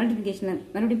 இன்ட்டு மல்டிப்ளிகேஷனில்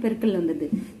மறுபடியும் பெருக்கல் வந்துடுது.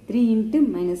 3 ×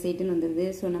 -8ன்னு வந்துடுது.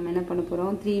 ஸோ நம்ம என்ன பண்ண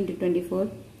போகிறோம்? 3 × 24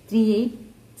 3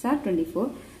 8s are 24.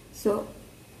 ஸோ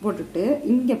போட்டுட்டு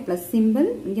இங்கே ப்ளஸ் சிம்பிள்,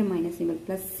 இங்கே minus simple.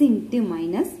 Plus into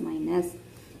minus minus.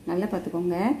 நல்லா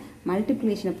பார்த்துக்கோங்க.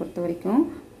 மல்டிப்ளிகேஷனை பொறுத்த வரைக்கும்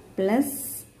ப்ளஸ்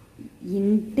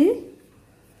இன்ட்டு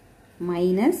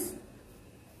மைனஸ்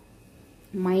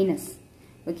மைனஸ்,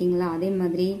 ஓகேங்களா? அதே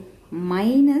மாதிரி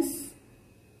மைனஸ்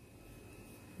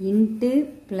இன்ட்டு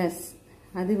ப்ளஸ்,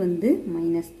 அது வந்து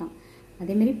மைனஸ் தான்.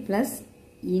 அதே மாதிரி ப்ளஸ்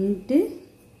இன்ட்டு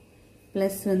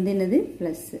ப்ளஸ் வந்து என்னது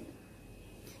ப்ளஸ்ஸு.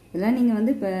 இதெல்லாம் நீங்கள்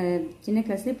வந்து இப்போ சின்ன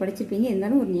கிளாஸ்லேயே படிச்சிருப்பீங்க,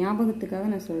 இருந்தாலும் ஒரு ஞாபகத்துக்காக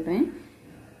நான் சொல்கிறேன்.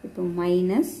 இப்போ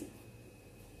minus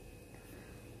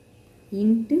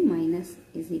into minus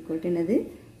is equal to என்னது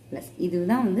ப்ளஸ்.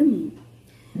 இதுதான் வந்து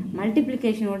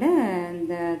மல்டிப்ளிகேஷனோட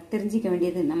இந்த தெரிஞ்சிக்க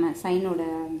வேண்டியது நம்ம சைனோட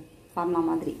ஃபார்முலா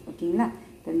மாதிரி, ஓகேங்களா?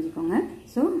 தெரிஞ்சுக்கோங்க.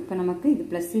 ஸோ இப்போ நமக்கு இது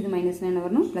ப்ளஸ் இது மைனஸ்னா என்ன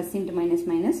வரணும்? Plus into minus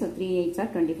minus. So 3 8s are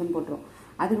 24 போட்டுரும்.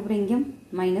 அதுக்கப்புறம் இங்கே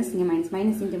மைனஸ், இங்கே minus,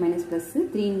 minus into minus plus,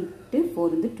 3 into 4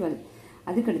 வந்து 12.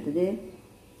 அதுக்கு அடுத்தது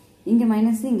இங்கே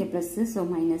மைனஸு இங்கே plus, so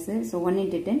minus. So 1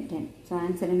 into 10 10. So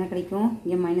answer என்ன கிடைக்கும்?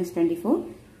 இங்கே மைனஸ் 24,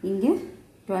 இங்கே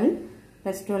 12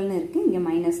 ப்ளஸ் 12னு இருக்குது, இங்கே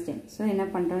மைனஸ் 10. ஸோ என்ன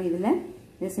பண்ணுறோம்? இதில்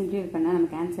இதை சிம்பிளிஃபை பண்ணால்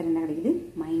நமக்கு ஆன்சர் என்ன கிடைக்குது?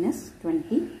 மைனஸ்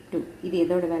 22. இது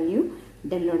எதோட வேல்யூ?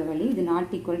 டெல்லோட வேல்யூ. இது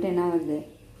நாட் ஈக்குவல் டு என்ன வருது?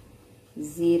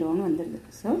 0ன்னு வந்துடுது.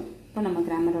 ஸோ இப்போ நம்ம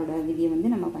கிராமரோட விதியை வந்து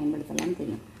நம்ம பயன்படுத்தலாம்னு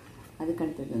தெரியும். அதுக்கு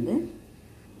அடுத்தது வந்து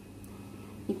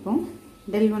இப்போ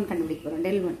del 1 கண்டுபிடிக்க போகிறோம்.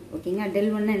 del 1, ஓகேங்க. del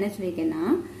 1 என்ன சொல்லியிருக்கேன்னா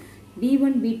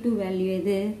b1 b2 வேல்யூ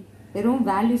எது? வெறும்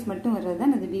வேல்யூஸ் மட்டும் வர்றது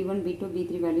தான் அது b1 b2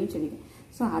 b3 வேல்யூன்னு சொல்லியிருக்கேன்.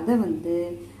 ஸோ அதை வந்து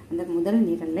அந்த முதல்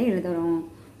நிரலில் எழுதுகிறோம்.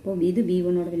 இப்போ இது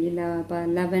b1ஓட வேல்யூ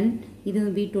 11, இது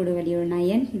b2ஓட வேல்யூ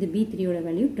 9, இது b3ஓட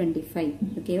வேல்யூ 25,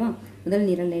 ஓகேவா? முதல்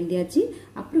நிரல் எழுதியாச்சு.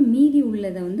 அப்புறம் மீதி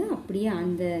உள்ளதை வந்து அப்படியே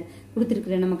அந்த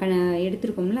கொடுத்துருக்குற நம்ம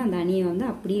எடுத்துருக்கோம்ல அந்த அணியை வந்து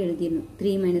அப்படியே எழுதிடணும்.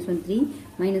 3 - 1 3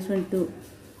 - 1 2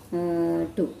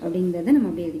 2 அப்படிங்கிறத நம்ம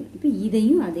அப்படியே எழுதிக்கணும். இப்போ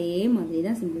இதையும் அதே மாதிரி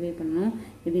தான் சிம்பிளிஃபை பண்ணணும்.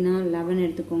 எப்படின்னா 11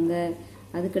 எடுத்துக்கோங்க.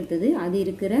 அதுக்கடுத்தது அது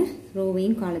இருக்கிற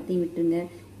ரோவையும் காலத்தையும் விட்டுருங்க,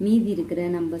 மீதி இருக்கிற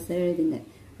நம்பர்ஸை எழுதுங்க.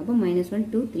 அப்போ -1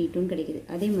 2 3 2 கிடைக்குது.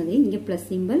 அதே மாதிரி இங்கே ப்ளஸ்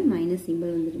சிம்பிள் மைனஸ்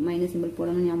சிம்பிள் வந்துட்டு மைனஸ் சிம்பிள்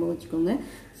போடணும்னு ஞாபகம் வச்சுக்கோங்க.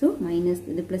 ஸோ மைனஸ்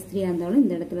இது ப்ளஸ் 3 இருந்தாலும்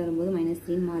இந்த இடத்துல வரும்போது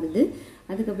 -3 மாறுது.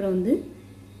 அதுக்கப்புறம் வந்து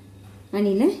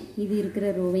அணியில் இது இருக்கிற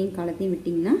ரோவையும் காலத்தையும்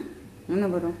விட்டிங்கன்னா என்ன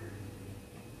வரும்?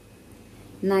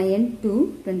 9 2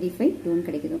 25 2ன்னு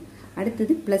கிடைக்குது.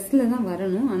 அடுத்தது ப்ளஸில் தான்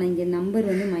வரணும், ஆனால் இங்கே நம்பர்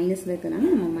வந்து மைனஸில் இருக்கிறதுனால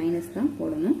நம்ம மைனஸ் தான்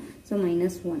போடணும். ஸோ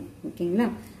 -1, ஓகேங்களா?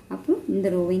 அப்புறம் இந்த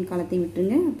ரோவையும் காலத்தையும்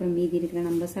விட்டுருங்க. அப்புறம் மீதி இருக்கிற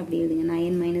நம்பர்ஸ் அப்படி எழுதுங்க.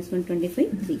 9 - 1 25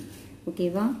 3,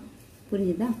 ஓகேவா?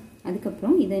 புரிஞ்சுதா?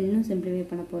 அதுக்கப்புறம் இதை இன்னும் சிம்பிளிஃபை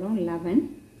பண்ண போகிறோம். 11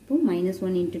 இப்போ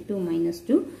 -1 × 2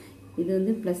 -2, இது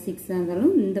வந்து +6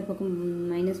 இருந்தாலும் இந்த பக்கம்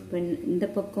இந்த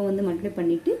பக்கம் வந்து மல்டிப்ளை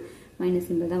பண்ணிவிட்டு மைனஸ்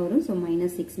சிம்பிள் தான் வரும். ஸோ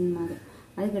 -6ன்னு மாறும்.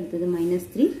 அதுக்கடுத்தது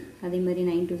 -3, அதே மாதிரி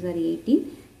 9 2s are 18,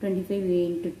 25 ×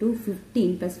 2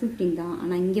 15 +15 தான்,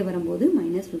 ஆனால் இங்கே வரும்போது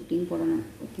 -15 போடணும்,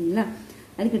 ஓகேங்களா?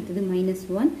 அதுக்கடுத்தது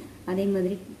 -1, அதே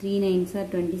மாதிரி 3 9s are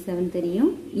 27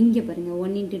 தெரியும். இங்கே பாருங்கள்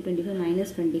 1 × 25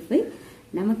 -25,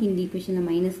 நமக்கு இந்த ஈக்குவேஷனில்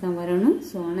மைனஸ் தான் வரணும்.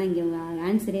 ஸோ ஆனால் இங்கே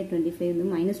ஆன்சரே 25 வந்து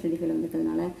 -25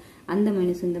 வந்துக்கிறதுனால அந்த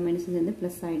மைனஸ் இந்த மைனஸ் வந்து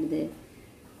ப்ளஸ் ஆகிடுது.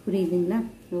 புரியுதுங்களா?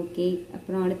 ஓகே.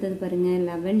 அப்புறம் அடுத்தது பாருங்கள்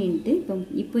 11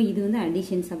 இப்போ இது வந்து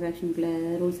அடிஷன் சப்ராக்ஷனுக்குள்ள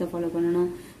ரூல்ஸை ஃபாலோ பண்ணணும்.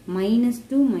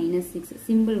 -2 -6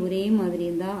 சிம்பிள் ஒரே மாதிரி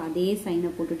இருந்தால் அதே சைனை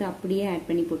போட்டுட்டு அப்படியே ஆட்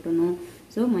பண்ணி போட்டுடணும்.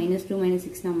 ஸோ -2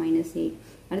 -6னா -8.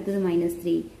 அடுத்தது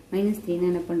 -3 -3னா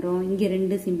என்ன பண்ணுறோம்? இங்கே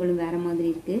ரெண்டு சிம்பிளும் வேறு மாதிரி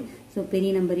இருக்குது. ஸோ பெரிய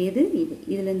நம்பர் எது?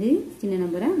 இதுலேருந்து சின்ன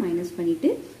நம்பரை மைனஸ்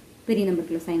பண்ணிவிட்டு பெரிய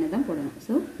நம்பருக்குள்ள சைனை தான் போடணும்.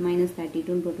 ஸோ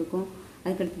 -32ன்னு போட்டிருக்கோம்.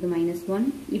 அதுக்கடுத்தது -1.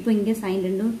 இப்போ இங்கே சைன்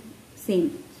ரெண்டும் சேம்.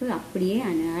 ஸோ அப்படியே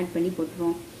ஆட் பண்ணி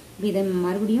போட்டுருவோம். இப்போ இதை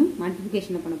மறுபடியும்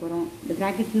மல்டிப்ளிகேஷனில் பண்ண போகிறோம். இந்த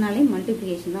ப்ராக்கெட்னாலே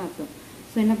மல்டிப்ளிகேஷன் தான் அர்த்தம்.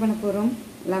 ஸோ என்ன பண்ண போகிறோம்?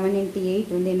 11 × 8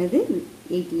 வந்து என்னது?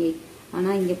 88.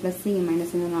 ஆனால் இங்கே ப்ளஸ் இங்கே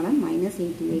மைனஸ்னால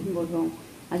 -88 போடுறோம்.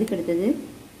 அதுக்கடுத்தது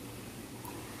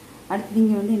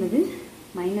இங்கே வந்து என்னது?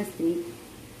 -3,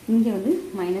 இங்கே வந்து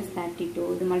 -32.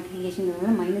 இது multiplication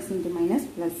minus into minus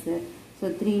plus. So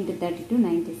 3 × 32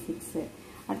 96.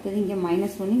 அடுத்தது இங்கே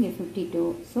 -1, இங்கே 52.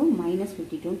 ஸோ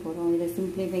 -52ன்னு போடுறோம். இதை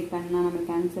சிம்பிளிஃபை பண்ணால்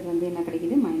நம்மளுக்கு ஆன்சர் வந்து என்ன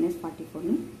கிடைக்குது?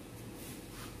 -44ன்னு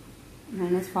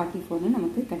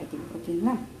நமக்கு கிடைக்குது,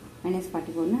 ஓகேங்களா?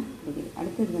 -44ன்னு கிடைக்குது.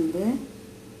 அடுத்தது வந்து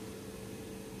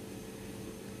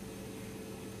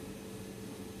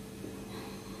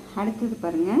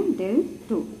பாருங்கள் del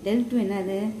 2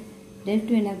 என்னது? del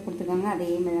 2 என்ன கொடுத்துருக்காங்க? அதே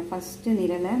மாதிரி ஃபஸ்ட்டு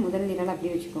நிரலை முதல் நிரலை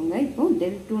அப்படியே வச்சுக்கோங்க. இப்போ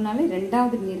del 2னால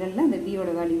ரெண்டாவது நிரலில் அந்த பியோட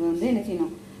வேல்யூ வந்து என்ன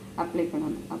செய்யணும்? அப்ளை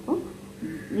பண்ணணும். அப்போ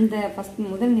இந்த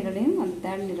முதல் நிரலையும் அந்த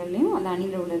தேர்ட் நிரலையும் அந்த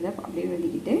அணியில் உள்ளதை அப்படியே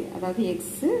எழுதிக்கிட்டு, அதாவது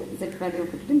எக்ஸு Z வேல்யூ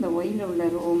கொடுத்துட்டு இந்த ஒயில் உள்ள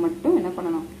ரோ மட்டும் என்ன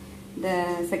பண்ணணும்? இந்த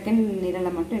செகண்ட்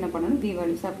நிரலை மட்டும் என்ன பண்ணணும்? பி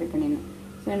வேல்யூஸை அப்ளை பண்ணிடணும்.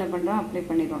 ஸோ என்ன பண்ணுறோம்? அப்ளை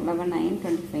பண்ணிடுறோம் 11 9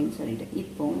 25ன்னு சொல்லிட்டு.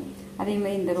 இப்போ அதே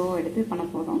மாதிரி இந்த ரோ எடுத்து பண்ண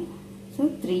போகிறோம். ஸோ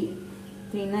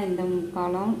 3னா இந்த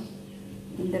காலம்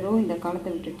இந்த ரோ இந்த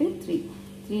காலத்தை விட்டுட்டு 3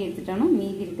 எடுத்துட்டோம்னா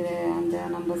மீதி இருக்கிற அந்த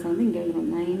நம்பர்ஸ் வந்து இங்கே எழுதுறோம்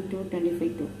 9 2 25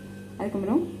 2.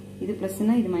 அதுக்கப்புறம் இது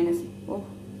ப்ளஸ்னா இது மைனஸ்.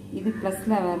 இது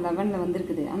ப்ளஸில் 11ல்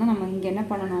வந்துருக்குது. ஆனால் நம்ம இங்கே என்ன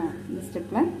பண்ணணும், இந்த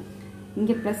ஸ்டெப்பில்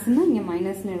இங்கே ப்ளஸ்னால் இங்கே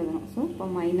மைனஸ்னு எழுதணும். ஸோ இப்போ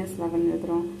 -11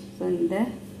 எழுதுகிறோம். ஸோ இந்த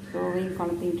ரோவையும்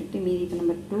காலத்தையும் விட்டுட்டு மீதி இப்போ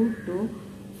நம்பர் 2 2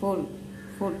 4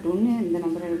 4 2ன்னு இந்த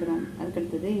நம்பர் எழுதுகிறோம்.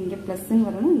 அதுக்கடுத்தது இங்கே ப்ளஸ்ன்னு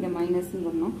வரணும், இங்கே மைனஸ்ன்னு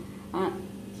வரணும்.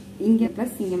 இங்கே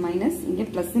ப்ளஸ் இங்கே மைனஸ், இங்கே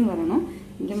ப்ளஸ்ன்னு வரணும்,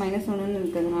 இங்கே -1ன்னு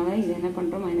இருக்கிறதுனால இது என்ன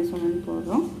பண்ணுறோம், -1ன்னு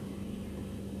போடுறோம்.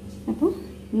 அப்போ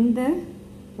இந்த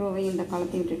ரோவை இந்த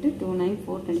காலத்தையும் விட்டுட்டு 2 9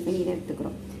 4 25 இதை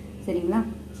எடுத்துக்கிறோம். சரிங்களா?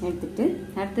 எடுத்துட்டு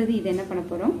அடுத்தது இது என்ன பண்ண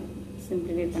போகிறோம்,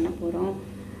 சிம்பிளிஃபை பண்ண போகிறோம்.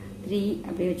 3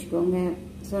 அப்படியே வச்சுக்கோங்க.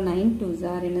 ஸோ 9 2s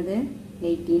are என்னது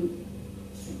 18,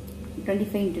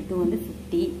 25 × 2 வந்து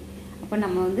 50. அப்போ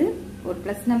நம்ம வந்து ஒரு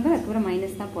ப்ளஸ் நம்பர் அதுக்கப்புறம்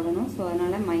மைனஸ் தான் போடணும். ஸோ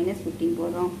அதனால் -15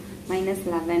 போடுறோம்.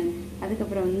 -11.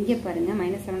 அதுக்கப்புறம் இங்கே பாருங்கள்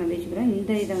 -7 அப்படி வச்சுக்கிறோம்.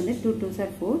 இந்த இதை வந்து 2 2s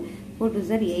are 4 4 2s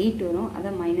are 8 வரும். அதை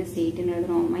 -8ன்னு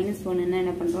எழுதுகிறோம். -1ன்னா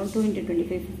என்ன பண்ணுறோம், 2 ×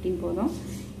 25 15 போடுறோம்.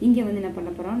 இங்கே வந்து என்ன பண்ண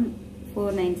போகிறோம், 4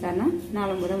 9s are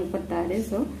 4 9 36.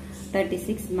 ஸோ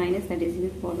 36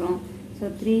 -36 போடுறோம். ஸோ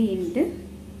 3 ×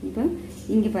 இப்போ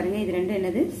இங்கே பாருங்கள் இது ரெண்டும்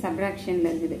என்னது சப்ராக்ஷனில்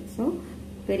இருக்குது. ஸோ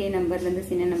பெரிய நம்பர்லேருந்து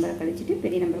சின்ன நம்பரை கழிச்சிட்டு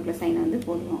பெரிய நம்பருக்குள்ள சைனை வந்து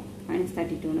போடுறோம்.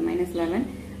 -32 -11.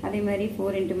 அதே மாதிரி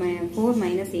 4 × 4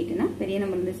 -8னா பெரிய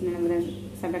நம்பர்லேருந்து சின்ன நம்பரை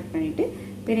சப்ராக்ட் பண்ணிவிட்டு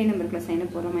பெரிய நம்பருக்குள்ள சைனை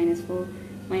போடுறோம். -4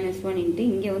 -1 ×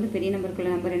 இங்கே வந்து பெரிய நம்பருக்குள்ள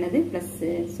நம்பர் என்னது ப்ளஸ்ஸு.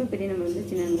 ஸோ பெரிய நம்பர் வந்து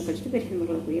சின்ன நம்பர் கழிச்சிட்டு பெரிய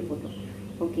நம்பருக்குள்ள போய் போடுறோம்.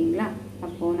 ஓகேங்களா?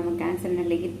 அப்போது நமக்கு ஆன்சர் என்ன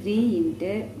கிடைக்குது, 3 ×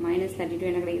 -32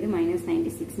 என்ன கிடைக்குது,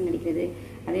 -96 கிடைக்குது.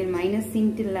 அதே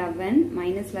 -11 -11 ×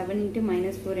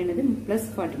 -4 என்னது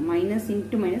 +40, minus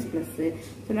into minus plus.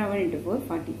 So 11 × 4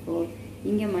 44.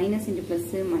 இங்கே minus into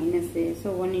plus minus. So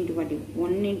 1 × 40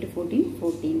 1 × 14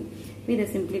 14. இப்போ இதை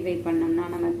சிம்பிளிஃபை பண்ணோம்னா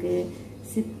நமக்கு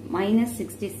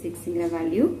 -66ங்கிற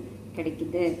வேல்யூ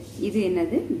கிடைக்குது. இது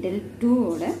என்னது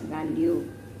del2ஓட வேல்யூ.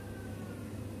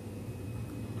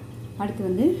 அடுத்து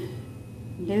வந்து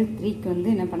del3க்கு வந்து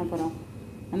என்ன பண்ண போகிறோம்,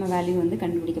 நம்ம வேல்யூ வந்து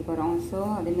கண்டுபிடிக்க போகிறோம். ஸோ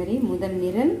அதேமாதிரி முதல்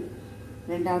நிரல்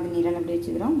ரெண்டாவது நிரல் அப்படி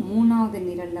வச்சுக்கிறோம். மூணாவது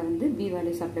நிரலில் வந்து பி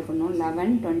வேல்யூஸ் அப்ளை பண்ணோம்.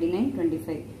 11 29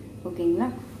 25. ஓகேங்களா?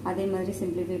 அதே மாதிரி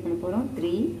சிம்பிளிஃபை பண்ண போகிறோம்.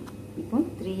 3 இப்போ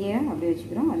 3யை அப்படி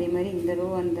வச்சுக்கிறோம். அதே மாதிரி இந்த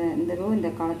ரோ இந்த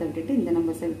காலத்தை விட்டுட்டு இந்த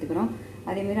நம்பர்ஸை எடுத்துக்கிறோம்.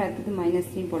 அதேமாதிரி அடுத்தது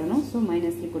 -3 போடணும். ஸோ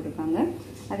 -3 போட்டிருக்காங்க.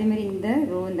 அதேமாதிரி இந்த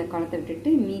ரோ இந்த காலத்தை விட்டுட்டு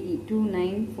மீதி 2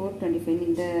 9 4 25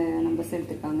 இந்த நம்பர்ஸ்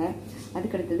எடுத்துருக்காங்க.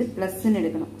 அதுக்கடுத்தது ப்ளஸ்ன்னு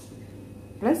எடுக்கணும்.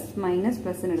 ப்ளஸ் மைனஸ்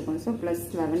ப்ளஸ்ன்னு எடுக்கணும். ஸோ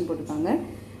 +11 போட்டிருக்காங்க.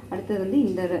 அடுத்தது வந்து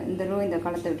இந்த ரோ இந்த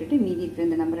காலத்தை விட்டுட்டு மீதி இருக்கிற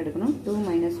இந்த நம்பர் எடுக்கணும். 2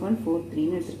 -1 4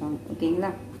 3ன்னு எடுத்துருக்காங்க.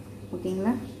 ஓகேங்களா?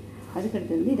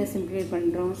 அதுக்கடுத்து வந்து இதை சிம்பிளிஃபை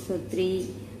பண்ணுறோம். ஸோ 3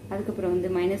 அதுக்கப்புறம் வந்து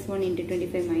 -1 ×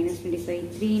 25 -25.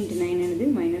 3 × 9 என்னது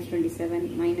 -27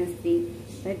 -3.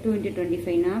 2 ×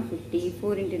 25னா 50.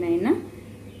 4 × 9னா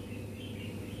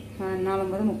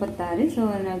 4 36. ஸோ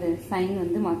அதனால சைன்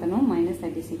வந்து மாற்றணும்.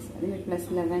 -36. அதுமாதிரி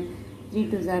 +11. 3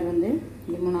 2s are வந்து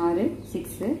 3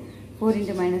 6. 4 ×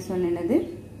 -1 என்னது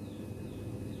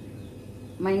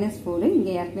 -4.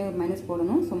 இங்கே ஏற்கனவே ஒரு மைனஸ்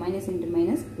போடணும். ஸோ -×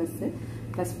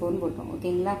 +4ன்னு போட்டோம்.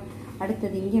 ஓகேங்களா?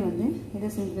 அடுத்தது இங்கே வந்து இதை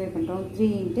சிம்பிளிஃபை பண்ணுறோம். 3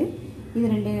 × இது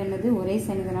ரெண்டும் என்னது ஒரே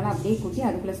சைன், இதனால் அப்படியே கூட்டி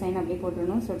அதுக்குள்ளே சைன் அப்படியே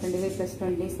போட்டுடணும். ஸோ 25 +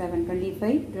 27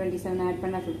 25 27 ஆட்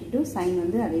பண்ணால் 52. சைன்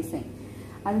வந்து அதே சைன்,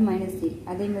 அது -3.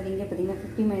 அதே மாதிரி இங்கே பார்த்தீங்கன்னா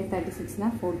 50 - 36னா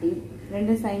 14.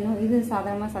 ரெண்டு சைனும் இது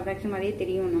சாதாரணமாக சப்ராக்ஷன் மாதிரியே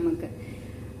தெரியும் நமக்கு.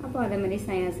 அப்போ அதே மாதிரி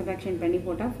சப்ராக்ஷன் பண்ணி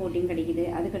போட்டால் 14 கிடைக்குது.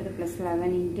 அதுக்கடுத்து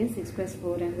 +11 × 6 +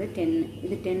 4 வந்து 10.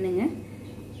 இது 10ங்க,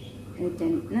 இது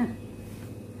 10னா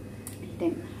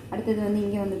 10. அடுத்தது வந்து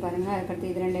இங்கே வந்து பாருங்கள். அதுக்கடுத்து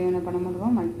இது ரெண்டையும் என்ன பண்ண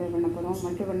போகிறோம், மல்டிப்ளை பண்ண போகிறோம்.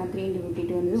 மல்டிப்ளை பண்ணால் 3 ×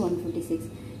 52 வந்து 156.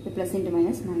 இது ப்ளஸ் இன்ட்டு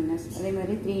மைனஸ் மைனஸ். அதே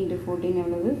மாதிரி 3 × 14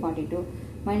 எவ்வளவு 42.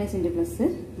 Minus into plus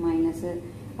minus.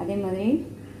 அதே மாதிரி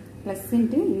ப்ளஸ்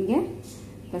இன்ட்டு இங்கே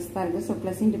ப்ளஸ் தான் இருக்குது. So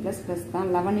plus into plus plus தான்.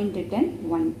 11 × 10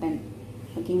 110.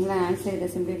 ஓகேங்களா? ஆன்சர் இதை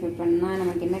சிம்பிளிஃபை பண்ணால்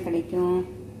நமக்கு என்ன கிடைக்கும்,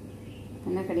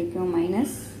 -88 கிடைக்கும்.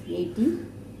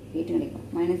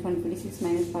 -156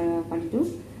 -42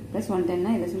 + 110னா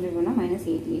இதை சிம்பிளிஃபை பண்ணால்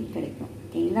 -88 கிடைக்கும்.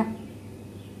 ஓகேங்களா?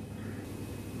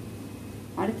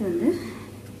 அடுத்து வந்து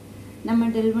நம்ம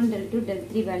del1 del2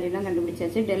 del3 வேல்யூலாம்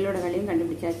கண்டுபிடிச்சாச்சு. டெல்லோட வேல்யூவும்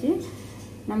கண்டுபிடிச்சாச்சு.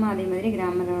 நம்ம அதே மாதிரி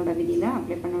கிராமரோட விதியில்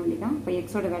அப்ளை பண்ண வேண்டியதான். இப்போ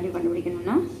எக்ஸோட வேல்யூ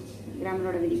கண்டுபிடிக்கணும்னா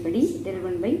கிராமரோட விதிப்படி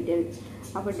del1/del.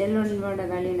 அப்போ del1ஓட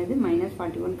வேல்யூ என்னது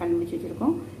 -41 கண்டுபிடிச்சி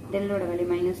வச்சுருக்கோம். டெல்லோட வேல்யூ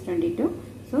 -22.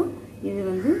 ஸோ இது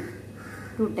வந்து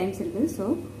 2 டைம்ஸ் இருக்குது. ஸோ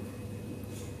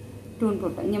 2ன்னு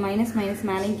போட்டோம். இங்கே மைனஸ்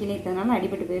மேலேயும் கீழே இருக்கிறதுனால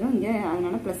அடிபட்டு போயிடும். இங்கே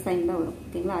அதனால ப்ளஸ் சைன் தான் வரும்.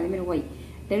 ஓகேங்களா? அதேமாதிரி ஒய்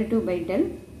del2/del.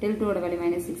 del2ஓட வேல்யூ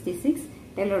 -66.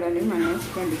 டெல்லோட வேல்யூ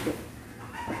 -22.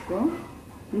 அப்போது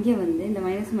இங்கே வந்து இந்த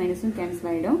மைனஸும் கேன்சல்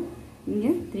ஆகிடும்.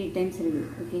 இங்கே 3 டைம்ஸ் இருக்குது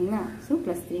ஓகேங்களா. ஸோ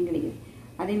ப்ளஸ் 3 கிடைக்குது.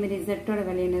 அதேமாதிரி ஜெட்டோட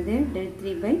வேல்யூ என்னது del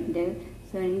 3 by del.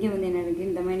 ஸோ இங்கே வந்து என்ன இருக்குது,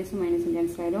 இந்த மைனஸும் மைனஸும்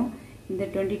கேன்சல் ஆகிடும். இந்த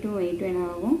 22 8 என்ன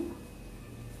ஆகும்,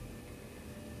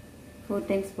 4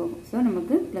 டைம்ஸ் போகும். ஸோ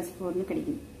நமக்கு ப்ளஸ் 4னு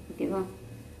கிடைக்குது ஓகேவா.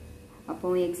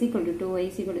 அப்போது x = 2 y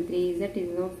 = 3 z =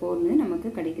 4னு நமக்கு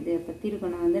கிடைக்குது. அப்போ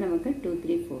தீர்க்கணும் வந்து நமக்கு 2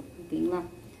 3 4 ஓகேங்களா.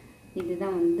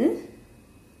 இதுதான் வந்து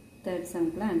தேர்ட்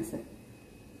சம்க்குள்ள ஆன்சர்.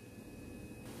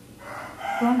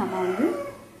 ஸோ நம்ம வந்து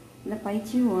இந்த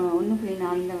பயிற்சி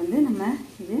 1.4 வந்து நம்ம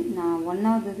இது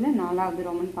 1வது 4வது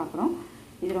ரோமன் பார்க்குறோம்.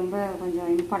 இது ரொம்ப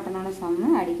கொஞ்சம் இம்பார்ட்டண்டான சம்மு,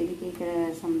 அடிக்கடி கேட்குற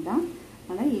சம் தான்.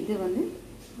 அதனால் இது வந்து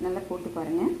நல்லா போட்டு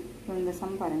பாருங்கள். ஸோ இந்த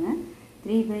சம் பாருங்கள்,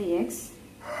 3/x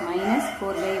minus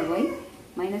 4/y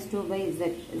minus 2/z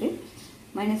இது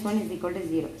minus 1 is equal to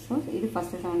 0. So இது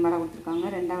ஃபஸ்ட்டு சமன்பாடாக கொடுத்துருக்காங்க.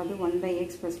 ரெண்டாவது 1/x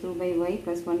plus 2/y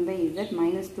plus 1/z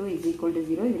minus 2 is equal to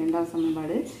 0. இது ரெண்டாவது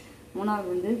சமன்பாடு. மூணாவது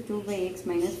வந்து 2/x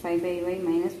minus 5/y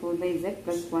minus 4/z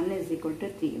plus 1 is equal to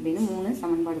 3 அப்படின்னு 3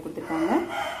 சமன்பாடு கொடுத்துருக்காங்க.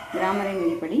 கிராமரின்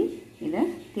விதிப்படி இதை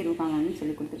தீர்வு காணணும்னு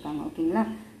சொல்லி கொடுத்துருக்காங்க ஓகேங்களா.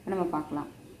 நம்ம பார்க்கலாம்.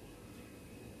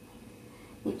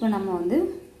 இப்போ நம்ம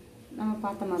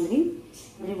பார்த்த மாதிரி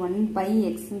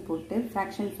 1/xன்னு போட்டு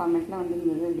ஃப்ராக்ஷன் ஃபார்மேட்டில்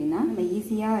வந்துருந்தது அப்படின்னா நம்ம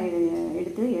ஈஸியாக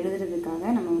எடுத்து எழுதுறதுக்காக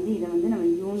நம்ம வந்து இதை வந்து நம்ம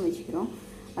யூன்னு வச்சுக்கிறோம்.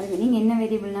 அதுக்கு நீங்கள் என்ன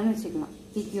வேரியபிள்னாலும் வச்சுக்கலாம்,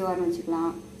 PQRன்னு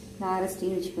வச்சுக்கலாம்,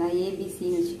 RSTன்னு வச்சுக்கலாம்,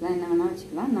 ABCன்னு வச்சுக்கலாம், என்ன வேணாலும்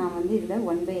வச்சுக்கலாம். நான் வந்து இதில்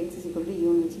 1/x =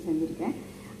 யூன்னு வச்சு செஞ்சுருக்கேன்.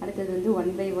 அடுத்தது வந்து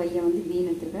 1/y வந்து Bன்னு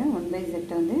எடுத்துருக்கேன்,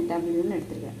 1/z வந்து Wன்னு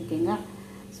எடுத்துருக்கேன் ஓகேங்களா.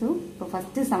 ஸோ இப்போ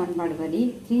ஃபஸ்ட்டு சமன்பாடு படி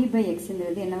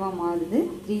 3/xங்கிறது என்னவா மாறுது,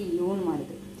 3uன்னு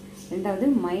மாறுது. ரெண்டாவது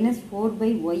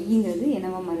 -4/yங்கிறது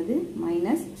என்னவா மாறுது,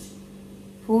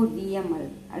 -4vயா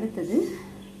மாறுது. அடுத்தது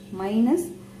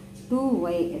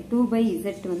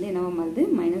 -2/z வந்து என்னவா மாறுது,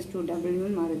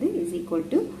 -2wன்னு மாறுது. இஸ்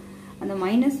ஈக்குவல் டு அந்த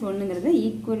 -1ங்கிறத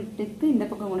ஈக்குவல்ட்டுக்கு இந்த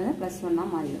பக்கம் கொண்டு வந்தால் +1ஆக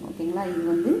மாறிடும் ஓகேங்களா. இது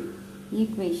வந்து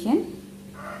ஈக்குவேஷன்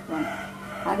 1.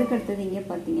 அதுக்கடுத்தது இங்கே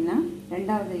பார்த்தீங்கன்னா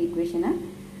ரெண்டாவது ஈக்குவேஷனை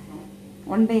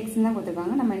 1/xன்னு தான்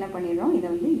கொடுத்துருக்காங்க. நம்ம என்ன பண்ணிடுறோம், இதை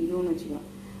வந்து யூன்னு வச்சுக்கிறோம்.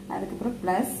 அதுக்கப்புறம்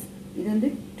ப்ளஸ் இது வந்து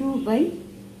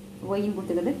 2/yன்னு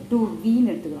கொடுத்துக்கிறது 2vன்னு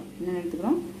எடுத்துக்கிறோம். என்னென்னு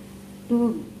எடுத்துக்கிறோம்,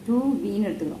 2vன்னு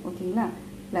எடுத்துக்கிறோம் ஓகேங்களா.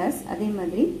 ப்ளஸ் அதே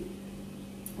மாதிரி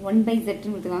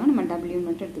 1/zன்னு கொடுத்துருக்காங்க, நம்ம w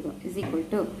மட்டும் எடுத்துக்கிறோம். இஸ்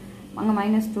ஈக்குவல் டு அங்கே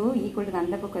 -2 ஈக்குவலுக்கு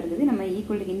அந்த பக்கம் இருக்குது, நம்ம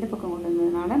ஈக்குவலுக்கு இந்த பக்கம் கொண்டு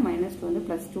வந்ததுனால -2 வந்து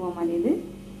 +2 மாறிடுது.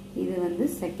 இது வந்து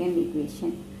செகண்ட்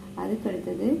ஈக்குவேஷன். அதுக்கு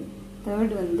அடுத்தது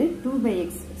தேர்ட் வந்து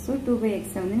 2/x. ஸோ 2/x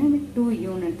வந்து நம்ம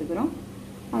 2uன்னு எடுத்துக்கிறோம்.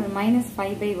 அது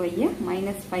 -5/y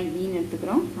 -5vன்னு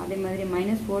எடுத்துக்கிறோம். அதே மாதிரி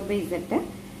 -4/z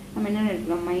நம்ம என்ன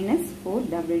எடுத்துக்கிறோம்,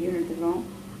 -4wன்னு எடுத்துக்கிறோம்.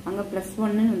 அங்கே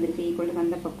 +1ன்னு வந்திருக்கு ஈக்குவலுக்கு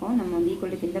அந்த பக்கம், நம்ம வந்து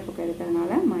ஈக்குவலுக்கு இந்த பக்கம்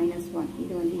எடுக்கிறதுனால -1.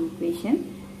 இது வந்து ஈக்குவேஷன்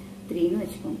 3ன்னு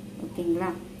வச்சுக்கோங்க ஓகேங்களா.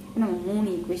 இப்போ நம்ம 3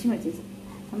 ஈக்குவேஷன் வச்சுச்சு.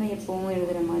 நம்ம எப்போவும்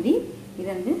எழுதுகிற மாதிரி இதை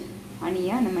வந்து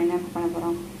அணியாக நம்ம என்ன பண்ண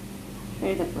போகிறோம்,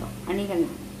 எழுத போகிறோம்.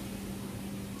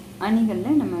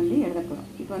 அணிகளில் நம்ம வந்து எழுத போகிறோம்.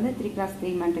 இப்போ வந்து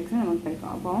 3x3 மேட்ரிக்ஸ் நமக்கு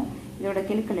கிடைக்கும். அப்போ இதோட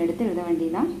கெழுக்கள் எடுத்து எழுத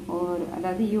வேண்டியதான்.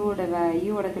 அதாவது யூவோட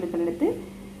கெழுக்கள் எடுத்து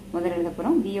முதல்ல எழுத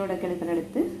போகிறோம், பியோட கெழுக்கள்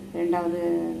எடுத்து ரெண்டாவது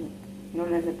இதோட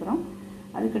எழுத போகிறோம்.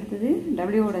 அதுக்கடுத்தது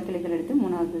டபிள்யூவோட கெழுக்கள் எடுத்து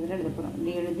மூணாவது இதில் எழுத போகிறோம்.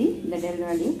 இப்படி எழுதி இந்த டெல்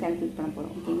வேல்யூ கால்குலேட் பண்ண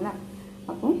போகிறோம் ஓகேங்களா.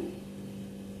 அப்போ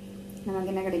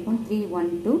நமக்கு என்ன கிடைக்கும், 3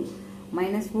 1 2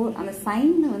 -4. அந்த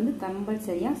சைன் வந்து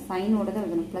கம்பல்சரியாக சைனோட தான்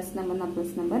எழுதணும். Plus நம்பர்னா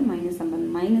plus number, minus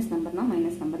நம்பர்னா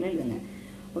minus நம்பரில் எழுதுங்க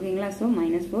ஓகேங்களா. ஸோ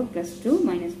 -4 + 2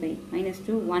 -5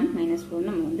 -2 1 -4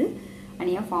 நம்ம வந்து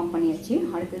அணியாக ஃபார்ம் பண்ணியாச்சு.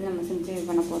 அடுத்தது நம்ம சிம்பிளிஃபை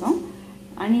பண்ண போகிறோம்.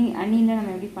 அணியில்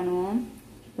நம்ம எப்படி பண்ணுவோம்,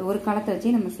 ஒரு காலத்தை வச்சு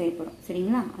நம்ம செய்யப்படும்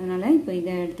சரிங்களா. அதனால் இப்போ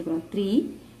இதை எடுத்துக்கிறோம் 3.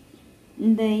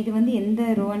 இது வந்து எந்த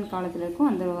ரோவன் காலத்தில் இருக்கோ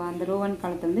அந்த ரோவன்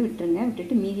காலத்தை வந்து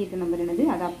விட்டுட்டு மீதி இருக்க நம்பர் என்னது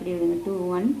அதை அப்படி எழுதுங்க. 2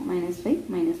 1 -5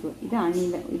 -4. இது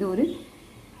அணியில் இது ஒரு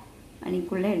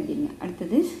அணிக்குள்ளே எழுதிடுங்க.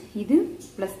 அடுத்தது இது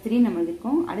 +3 நம்ம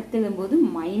எழுதிருக்கோம். அடுத்து எழுதும்போது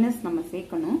மைனஸ் நம்ம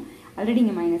சேர்க்கணும். ஆல்ரெடி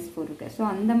இங்கே -4 இருக்கு. ஸோ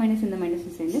அந்த மைனஸ் இந்த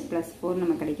மைனஸும் சேர்ந்து +4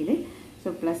 நம்ம கிடைக்குது. ஸோ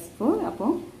 +4.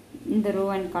 அப்போது இந்த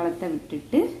ரோவன் காலத்தை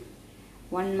விட்டுட்டு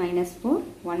 1 -4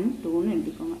 1 2ன்னு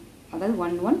எழுதிக்கோங்க. அதாவது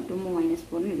 1 1 2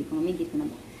 -4ன்னு எழுதிக்கோங்க மீதி இருக்க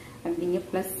நம்பர். அப்படி இங்கே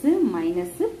ப்ளஸ்ஸு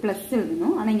மைனஸு ப்ளஸ்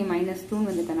எழுதணும். ஆனால் இங்கே -2ன்னு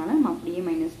வந்துட்டனால நம்ம அப்படியே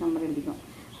மைனஸ் நம்பர் எழுதிக்கோம்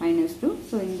 -2.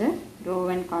 ஸோ இந்த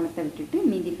ரோவன் காலத்தை விட்டுட்டு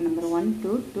மீதி இருக்க நம்பர் 1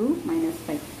 2 2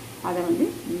 -5 அதை வந்து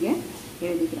இங்கே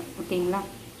எழுதிக்கிறோம் ஓகேங்களா.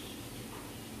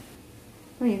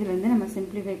 ஸோ இதில் வந்து நம்ம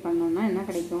சிம்பிளிஃபை பண்ணோம்னா என்ன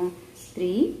கிடைக்கும்,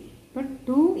 3 இப்போ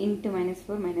 2 ×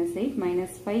 -4 -8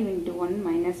 -5 × 1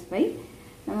 -5.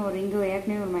 நம்ம இங்கே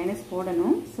ஏற்கனவே ஒரு மைனஸ்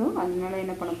போடணும். ஸோ அதனால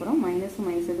என்ன பண்ண போகிறோம், மைனஸும்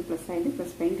மைனஸ் வந்து ப்ளஸ் ஆகிடுது,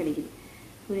 +5 கிடைக்குது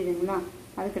புரியுதுங்களா.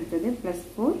 அதுக்கடுத்தது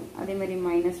 +4 அதேமாதிரி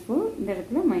 -4 இந்த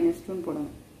இடத்துல -2ன்னு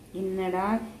போடணும். என்னடா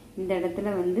இந்த இடத்துல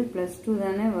வந்து +2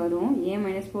 தானே வரும், ஏன்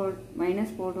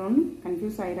மைனஸ் போடுறோன்னு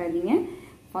கன்ஃபியூஸ் ஆகிடாதீங்க.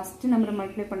 ஃபஸ்ட்டு நம்பரை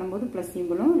மல்டிப்ளை பண்ணும்போது ப்ளஸ்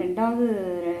சிம்பிளும், ரெண்டாவது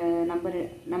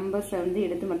நம்பர்ஸை வந்து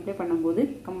எடுத்து மல்டிப்ளை பண்ணும்போது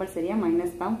கம்பல்சரியாக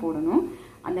மைனஸ் தான் போடணும்.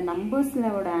 அந்த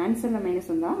நம்பர்ஸோட ஆன்சரில்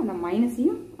மைனஸ் வந்தால் அந்த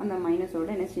மைனஸையும் அந்த மைனஸோட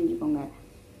என்ன செஞ்சுக்கோங்க,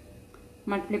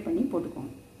 மல்டிப்ளை பண்ணி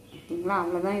போட்டுக்கோங்க. ஓகேங்களா?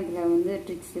 அவ்வளோதான் இதில் வந்து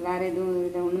ட்ரிக்ஸ், வேறு எதுவும்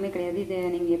இதில் ஒன்றுமே கிடையாது. இதை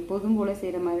நீங்கள் எப்போதும் போல்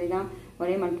செய்கிற மாதிரி தான்,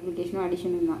 ஒரே மல்டிப்ளிகேஷனும்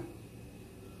அடிஷனும் தான்.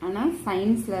 ஆனால்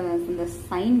சயின்ஸில் இந்த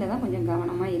சைனில் தான் கொஞ்சம்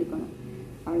கவனமாக இருக்கணும்,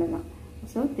 அவ்வளோதான்.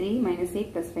 ஸோ 3 - 8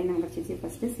 + 5 நம்ம கிடச்சிச்சு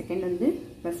ஃபஸ்ட்டு. செகண்ட் வந்து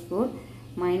 +4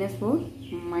 -4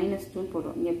 -2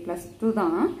 போடுறோம். இங்கே +2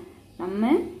 தான்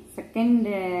நம்ம செகண்ட்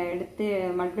எடுத்து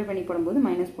மல்டிப்ளை பண்ணி போடும்போது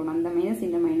மைனஸ் போடணும். அந்த மைனஸ்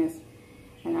இந்த மைனஸ்,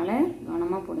 அதனால்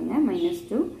கவனமாக போடுங்க.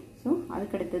 -2. ஸோ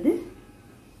அதுக்கடுத்தது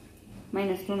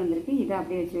 -2 வந்திருக்கு. இதை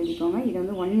அப்படியே வச்சு எழுதிக்கோங்க. இது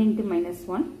வந்து 1 ×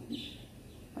 -1,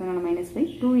 அதனால் -5.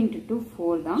 2 × 2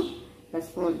 4 தான்,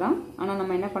 +4 தான். ஆனால்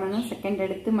நம்ம என்ன பண்ணணும், செகண்ட்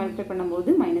எடுத்து மல்டிப்ளை பண்ணும்போது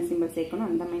மைனஸ் சிம்பிள் சேர்க்கணும்.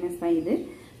 அந்த மைனஸ் தான் இது.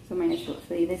 ஸோ -4.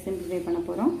 ஸோ இதை சிம்பிளிஃபை பண்ண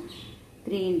போகிறோம்.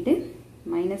 3 ×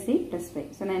 -8 + 5.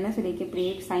 ஸோ நான் என்ன சொல்லியிருக்கேன், இப்படி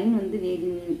சைன் வந்து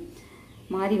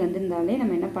மாறி வந்திருந்தாலே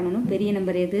நம்ம என்ன பண்ணணும், பெரிய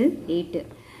நம்பர் எது, 8.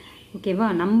 ஓகேவா?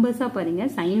 நம்பர்ஸாக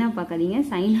பாருங்கள், சைனாக பார்க்காதீங்க.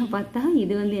 சைனாக பார்த்தா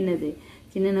இது வந்து என்னது,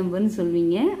 சின்ன நம்பர்னு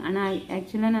சொல்வீங்க. ஆனால்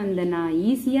ஆக்சுவலாக நான்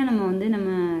ஈஸியாக நம்ம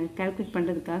கால்குலேட்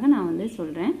பண்ணுறதுக்காக நான் வந்து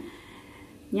சொல்கிறேன்,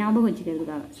 ஞாபகம்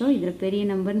வச்சுக்கிறதுக்காக. ஸோ இதில் பெரிய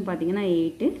நம்பர்னு பார்த்தீங்கன்னா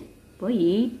 8. இப்போது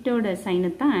 8ஓட சைனை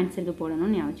தான் ஆன்சருக்கு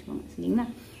போடணும்னு ஞாபகம் வச்சுக்கோங்க. சரிங்களா?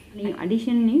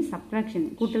 அடிஷன்லையும் சப்ராக்ஷன்,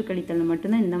 கூட்டல் கழித்தல்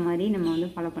மட்டும்தான் இந்த மாதிரி நம்ம வந்து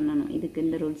ஃபாலோ பண்ணணும். இதுக்கு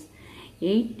இந்த ரூல்ஸ்.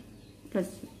 8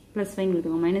 + 5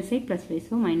 கொடுத்துக்கோங்க. -8 + 5.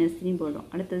 ஸோ -3 போடுறோம்.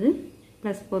 அடுத்தது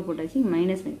 +4 போட்டாச்சு.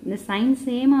 -5. இந்த சைன்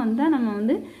சேமாக வந்தால் நம்ம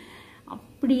வந்து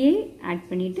அப்படியே ஆட்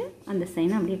பண்ணிவிட்டு அந்த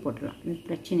சைனை அப்படியே போட்டுடலாம். இது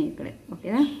பிரச்சனை இருக்கிறது.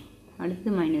 ஓகேவா? அடுத்து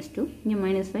 -2. இங்கே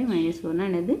 -5 -4னா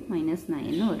என்னது,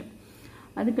 -9 வரும்.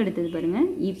 அதுக்கு அடுத்தது பாருங்கள்,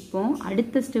 இப்போ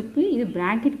அடுத்த ஸ்டெப்பு இது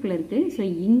ப்ராக்கெட்டுக்குள்ளே இருக்குது. ஸோ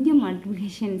இங்கே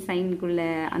மல்டிப்ளிகேஷன் சைனுக்குள்ளே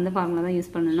அந்த ஃபார்முலா தான்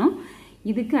யூஸ் பண்ணணும்.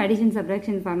 இதுக்கு அடிஷன்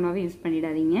சப்ராக்ஷன் ஃபார்முலாவை யூஸ்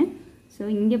பண்ணிடாதீங்க. ஸோ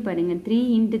இங்கே பாருங்கள், 3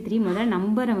 × 3 முதல்ல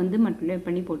நம்பரை வந்து மல்டிப்ளை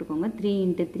பண்ணி போட்டுக்கோங்க. 3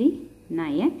 × 3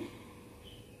 9.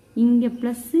 இங்கே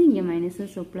ப்ளஸ்ஸு, இங்கே minus.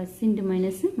 So plus ×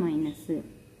 minus minus.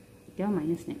 ஓகேவா?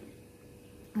 -9.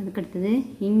 அதுக்கடுத்தது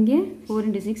இங்கே 4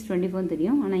 × 6 24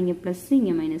 தெரியும். ஆனால் இங்கே ப்ளஸ்ஸு,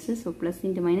 இங்கே minus. So plus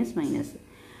 × minus minus.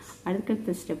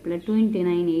 அதுக்கடுத்த ஸ்டெப்பில் 2 ×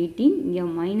 9 18. இங்கே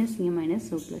மைனஸ், இங்கே மைனஸ்.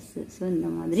 So plus. ஸோ இந்த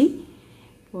மாதிரி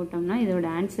போட்டோம்னா இதோட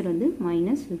ஆன்சர் வந்து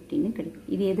 -15 கிடைக்கும்.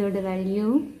 இது எதோட வேல்யூ,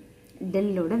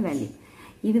 டெல்லோட வேல்யூ.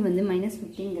 இது வந்து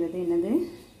 -15ங்கிறது என்னது,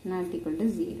 நாட் ஈக்குவல் டு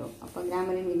 0. அப்போ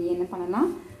கிராமரின் விதியை என்ன பண்ணலாம்,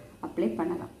 அப்ளை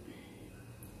பண்ணலாம்.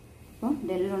 இப்போ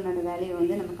del1ஓட வேல்யூ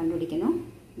வந்து நம்ம கண்டுபிடிக்கணும்.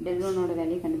 del1ஓட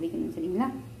வேல்யூ கண்டுபிடிக்கணும். சரிங்களா?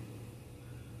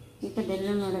 இப்போ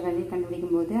del1ஓட வேல்யூ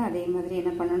கண்டுபிடிக்கும் போது அதே மாதிரி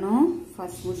என்ன பண்ணணும்,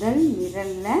 ஃபர்ஸ்ட் முதல்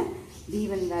நிரலில்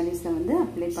b1 வேல்யூஸை வந்து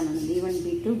அப்ளை பண்ணணும். b1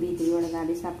 b2 b3ஓட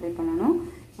வேல்யூஸை அப்ளை பண்ணணும்.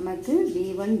 நமக்கு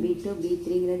b1 b2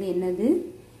 b3ங்கிறது என்னது,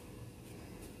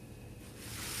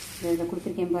 இதை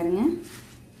கொடுத்துருக்கேன் பாருங்கள்,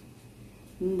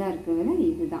 இந்த இருக்கிறதுல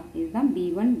இதுதான்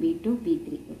b1 b2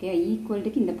 b3. ஓகே,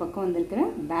 ஈக்குவல்ட்டுக்கு இந்த பக்கம் வந்திருக்கிற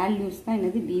வேல்யூஸ் தான்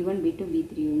என்னது, b1 b2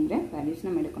 b3ங்கிற வேல்யூஸ்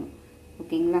நம்ம எடுக்கணும்.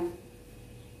 ஓகேங்களா?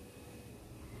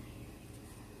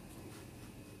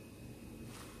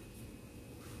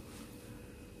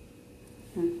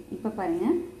 இப்போ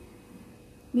பாருங்கள்,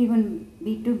 b1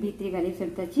 b2 b3 வேல்யூஸ்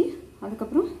எடுத்தாச்சு.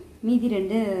 அதுக்கப்புறம் மீதி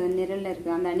 2 நிரலில்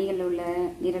இருக்குது, அந்த அணிகளில் உள்ள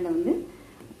நிரலை வந்து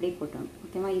அப்படியே போட்டோம்.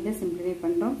 ஓகேவா? இதை சிம்பிளிஃபை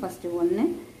பண்ணுறோம். ஃபஸ்ட்டு 1,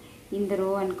 இந்த ரோ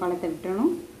அண்ட் காலத்தை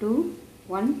விட்டுறணும். 2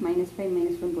 1 -5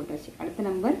 -1 போட்டாச்சு. அடுத்த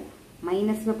நம்பர்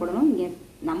மைனஸில் போடணும். இங்கே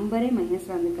நம்பரே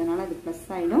மைனஸில் வந்துருக்கனால அது ப்ளஸ்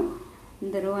ஆகிடும்.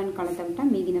 இந்த ரோ அண்ட் காலத்தை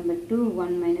விட்டால் மீதி நம்பர் 2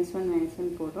 1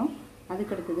 -1 போடுறோம்.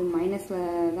 அதுக்கடுத்தது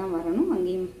மைனஸில் தான் வரணும்,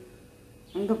 அங்கேயும்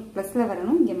அங்கே ப்ளஸில்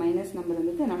வரணும். இங்கே மைனஸ் நம்பர்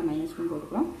வந்துட்டு, அதனால் -1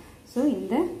 போட்டுக்கிறோம். ஸோ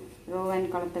இந்த ரோ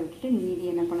அண்ட் காலத்தை விட்டுட்டு மீதி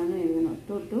என்ன பண்ணணும் எழுதணும்.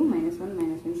 2 2 -1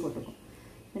 -1 போட்டுக்கோம்.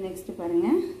 ஸோ நெக்ஸ்ட்டு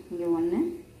பாருங்கள், இங்கே 1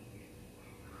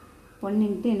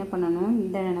 × என்ன பண்ணணும்,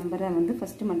 இந்த நம்பரை வந்து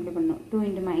ஃபஸ்ட்டு மல்டிப்ளை பண்ணணும். 2 ×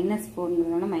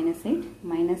 -4ங்கிறதுனால -8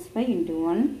 -5 ×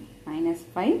 1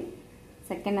 -5.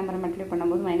 செகண்ட் நம்பரை மல்டிப்ளை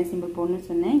பண்ணும்போது மைனஸ் சிம்பிள் போடணும்னு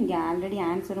சொன்னேன். இங்கே ஆல்ரெடி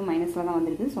ஆன்சரும் மைனஸில் தான்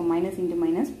வந்திருக்கு. ஸோ மைனஸ் ×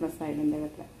 மைனஸ் ப்ளஸ் ஆகிடும் இந்த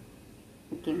இடத்துல.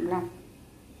 ஓகேங்களா?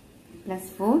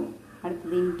 +4.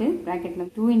 அடுத்தது இன்ட்டு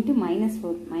ப்ராக்கெட்டில் 2 ×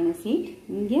 -4 -8.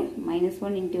 இங்கே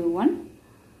 -1 × 1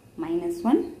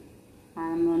 -1.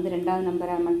 நம்ம வந்து ரெண்டாவது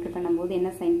நம்பரை மல்டிப்ளை பண்ணும்போது என்ன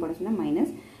சைன் போட சொன்னால்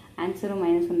மைனஸ், ஆன்சரும்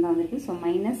 -1 தான் வந்திருக்கு. ஸோ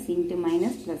மைனஸ் ×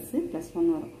 மைனஸ் ப்ளஸ்ஸு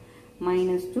 +1 வரும்.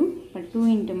 -2. இப்போ 2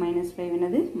 × -5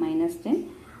 என்னது, -10.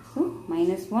 ஸோ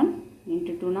 -1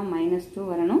 × 2னா -2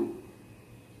 வரணும்.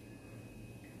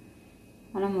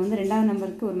 நம்ம வந்து ரெண்டாவது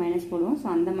நம்பருக்கு ஒரு மைனஸ் போடுவோம். ஸோ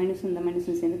அந்த மைனஸும் இந்த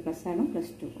மைனஸும் சேர்ந்து ப்ளஸ் ஆகிடும்,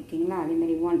 +2. ஓகேங்களா?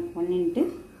 அதேமாதிரி 1 ×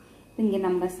 இங்கே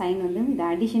நம்பர் சைன் வந்து இது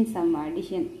அடிஷன்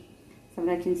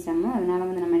சப்ராக்ஷன் சம்மு. அதனால்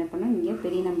வந்து நம்ம என்ன பண்ணோம், இங்கே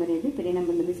பெரிய நம்பர் எது, பெரிய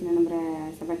நம்பர்லேருந்து சின்ன நம்பரை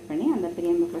செலக்ட் பண்ணி அந்த பெரிய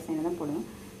நம்பர்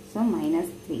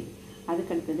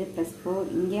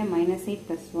இங்கே -8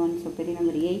 + 1. ஸோ பெரிய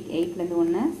நம்பர் 8. 8லேருந்து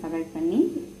 1 சப்ட்ராக்ட் பண்ணி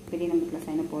பெரிய நம்பருக்குள்ள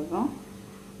சைனை போடுறோம்.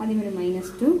 அதேமாதிரி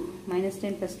 -2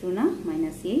 -10 + 2னா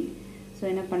 -8. ஸோ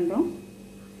என்ன பண்ணுறோம்,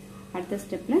 அடுத்த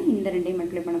ஸ்டெப்பில் இந்த ரெண்டையும்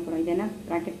மல்டிப்ளை பண்ண போகிறோம். இது என்ன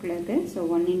ப்ராக்கெட்குள்ளே இருக்குது. ஸோ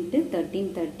 1 × 13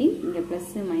 13. இங்கே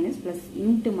plus minus plus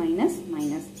into minus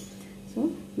minus. So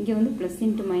இங்கே வந்து ப்ளஸ்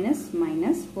இன்ட்டு மைனஸ்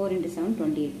மைனஸ் 4 × 7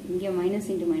 28. இங்கே மைனஸ்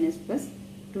இன்ட்டு மைனஸ் ப்ளஸ்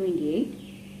 2 × 8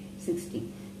 16.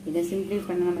 இதை சிம்பிளிஃபை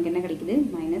பண்ண நமக்கு என்ன கிடைக்குது,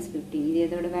 -15. இது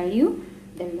எதோட வேல்யூ,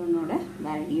 del1ஓட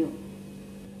வேல்யூ.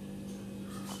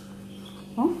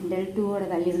 இப்போ del2ஓட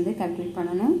வேல்யூ வந்து கால்குலேட்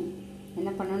பண்ணணும்.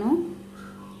 என்ன பண்ணணும்,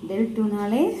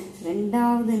 del2னாலே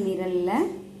ரெண்டாவது நிரலில்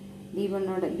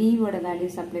b1ஓட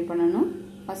வேல்யூஸ் அப்ளை பண்ணணும்.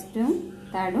 ஃபஸ்ட்டும்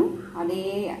தேர்டும் அதே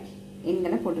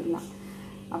எண்களை போட்டுக்கலாம்.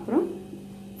 அப்புறம்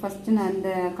ஃபஸ்ட்டு நான் அந்த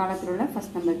காலத்தில் உள்ள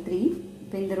ஃபஸ்ட் நம்பர் 3.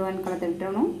 இப்போ இந்த ரூபான் காலத்தை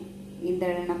விட்டுறணும், இந்த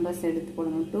நம்பர்ஸ் எடுத்து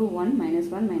போடணும். 2 1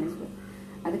 -1 -4.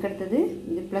 அதுக்கடுத்தது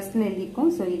இது ப்ளஸில் எழுதியிருக்கோம்.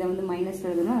 ஸோ இதை வந்து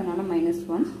மைனஸில் எழுதணும், அதனால்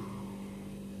 -1.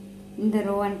 இந்த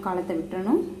ரோ அண்ட் காலத்தை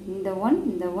விட்டுறணும். இந்த 1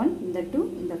 இந்த 1 இந்த 2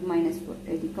 இந்த -4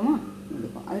 எழுதிக்கோமா,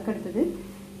 எழுதிக்கும். அதுக்கடுத்தது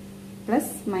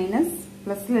ப்ளஸ் மைனஸ்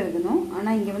ப்ளஸில் எழுதணும்.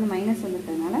 ஆனால் இங்கே வந்து மைனஸ்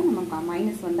வந்துட்டதுனால நமக்கு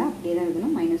மைனஸ் வந்தால் அப்படியே தான்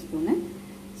எழுதணும், -2ன்னு.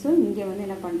 ஸோ இங்கே வந்து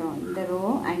என்ன பண்ணுறோம், இந்த ரோ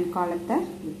அண்ட் காலத்தை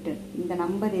விட்டு இந்த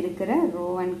நம்பர் இருக்கிற ரோ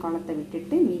அண்ட் காலத்தை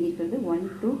விட்டுட்டு மீதி இருக்கிறது 1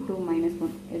 2 2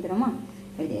 -1 எழுதுகிறோமா,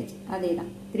 எழுதியாச்சு. அதே தான்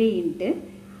 3 இன்ட்டு.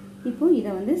 இப்போது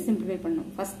இதை வந்து சிம்பிளிஃபை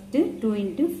பண்ணணும். ஃபஸ்ட்டு 2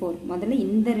 × 4. முதல்ல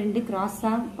இந்த ரெண்டு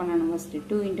கிராஸாக பண்ணணும். ஃபஸ்ட்டு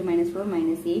 2 × -4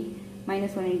 -8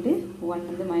 -1 × 1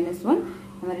 வந்து -1.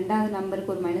 நம்ம ரெண்டாவது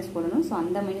நம்பருக்கு ஒரு மைனஸ் போடணும். ஸோ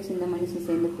அந்த மைனஸ் இந்த மைனஸும்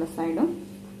சேர்ந்து ப்ளஸ் ஆகிடும்.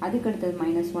 அதுக்கடுத்தது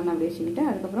 -1 அப்படி வச்சுக்கிட்டு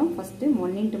அதுக்கப்புறம் ஃபஸ்ட்டு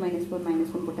 1 × -4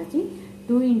 -1 போட்டாச்சு.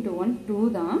 2 × 1 2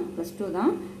 தான், +2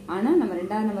 தான். ஆனால் நம்ம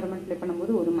ரெண்டாவது நம்பரை மல்டிப்ளை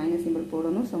பண்ணும்போது ஒரு மைனஸ் சிம்பிள்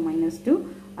போடணும். ஸோ -2.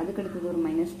 அதுக்கடுத்தது ஒரு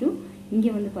 -2.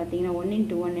 இங்கே வந்து பார்த்தீங்கன்னா 1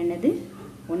 × 1 என்னது,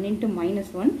 1 ×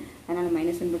 -1. அதனால்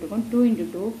 -1 போட்டுக்கோம். 2 ×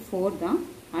 2 4 தான்.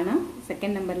 ஆனால்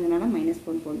செகண்ட் நம்பருங்கனால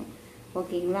 -4 போடணும்.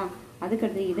 ஓகேங்களா.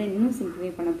 அதுக்கடுத்து இதை இன்னும்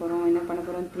சிம்பிளிஃபை பண்ண போகிறோம். என்ன பண்ண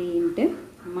போகிறோம், 3 ×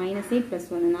 -8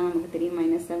 + 1னா நமக்கு தெரியும்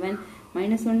 -7.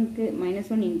 -1க்கு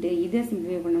 -1 இன்ட்டு இதை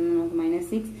சிம்பிளிஃபை பண்ணணும், நமக்கு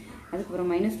 -6. அதுக்கப்புறம்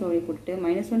 -2 போட்டு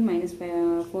 -1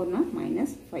 -4னா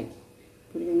 -5.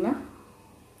 புரியுதுங்களா.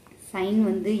 சைன்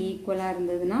வந்து ஈக்குவலாக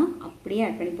இருந்ததுன்னா அப்படியே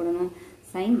ஆட் பண்ணி போடணும்.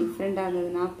 சைன் டிஃப்ரெண்டாக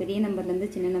இருந்ததுன்னா பெரிய நம்பர்லேருந்து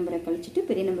சின்ன நம்பரை கழிச்சிட்டு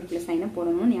பெரிய நம்பருக்குள்ள சைனை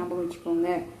போடணும்னு ஞாபகம் வச்சுக்கோங்க.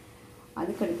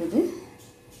 அதுக்கடுத்தது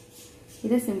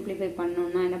இதை சிம்பிளிஃபை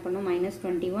பண்ணோம்னா என்ன பண்ணணும்,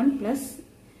 -21 +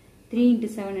 3 ×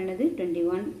 7 என்னது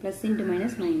 21 ப்ளஸ் இன்ட்டு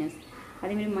மைனஸ் மைனஸ்.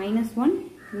 அதேமாதிரி -1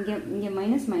 இங்கே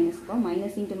மைனஸ் மைனஸ். இப்போ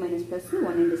மைனஸ் இன்ட்டு மைனஸ் ப்ளஸ்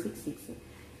 1 × 6 6.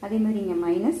 அதே மாதிரி இங்கே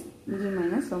மைனஸ், இங்கேயும்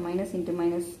minus. So minus into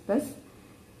minus plus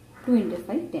 2 ×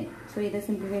 5 10. So இதை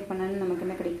சிம்பிளிஃபை பண்ணாலும் நமக்கு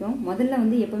என்ன கிடைக்கும், முதல்ல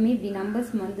வந்து எப்போவுமே இப்படி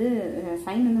நம்பர்ஸ் வந்து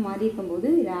சைன் வந்து மாறி இருக்கும்போது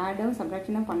இதை ஆடோ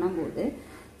சப்ட்ராக்ஷனாக பண்ணும்போது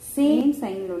சேம்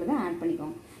சைனோட தான் ஆட்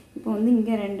பண்ணிக்கோங்க. இப்போ வந்து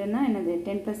இங்கே 2ன்னா என்னது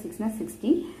 10 + 6னா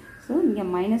 16. ஸோ இங்கே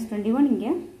 -21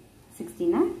 இங்கே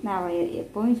 16னா நான்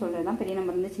எப்போவும் சொல்கிறது தான், பெரிய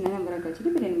நம்பர் வந்து சின்ன நம்பரை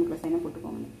கழிச்சிட்டு பெரிய நம்பருக்குள்ள சைனை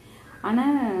போட்டுக்கோங்க.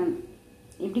 ஆனால்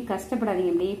இப்படி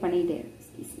கஷ்டப்படாதீங்க, இப்படியே பண்ணிட்டு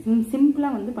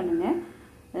சிம்பிளாக வந்து பண்ணுங்கள்.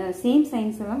 சேம்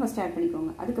சைன்ஸ் எல்லாம் ஃபஸ்ட் ஆட்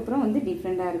பண்ணிக்கோங்க. அதுக்கப்புறம் வந்து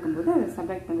டிஃப்ரெண்ட்டாக இருக்கும்போது அதை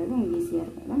சப்ட்ராக்ட் பண்ணுறது உங்களுக்கு ஈஸியாக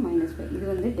இருக்கும். அதான் -5. இது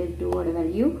வந்து del2ஓட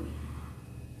வேல்யூ.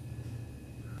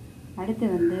 அடுத்து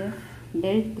வந்து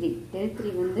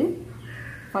del3 வந்து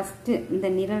ஃபஸ்ட்டு இந்த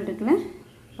நிரல் இருக்குல்ல,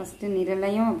 ஃபஸ்ட்டு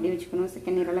நிரலையும் அப்படி வச்சுக்கணும்,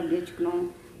 செகண்ட் நிரலை அப்படி வச்சுக்கணும்.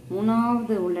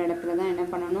 மூணாவது உள்ள இடத்துல தான் என்ன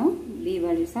பண்ணணும், b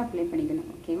வேல்யூஸை அப்ளை பண்ணிக்கணும்.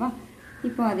 ஓகேவா.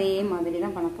 இப்போ அதே மாதிரி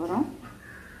தான் பண்ண போகிறோம்.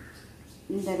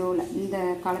 இந்த ரோவில் இந்த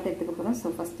காலத்தை எடுத்துக்க போகிறோம். ஸோ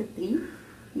ஃபஸ்ட்டு 3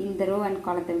 இந்த ரோ அண்ட்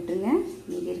காலத்தை விட்டுருங்க,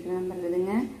 மீதி இருக்கிற நம்பர்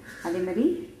எழுதுங்க. அதே மாதிரி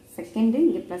செகண்டு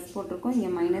இங்கே ப்ளஸ் போட்டிருக்கோம்,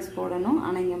 இங்கே மைனஸ் போடணும்.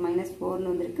 ஆனால் இங்கே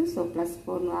 -4ன்னு வந்திருக்கு. ஸோ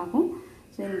 +4 ஆகும்.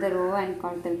 ஸோ இந்த ரோ அண்ட்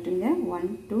காலத்தை விட்டுருங்க. 1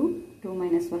 2 2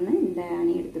 -1 இந்த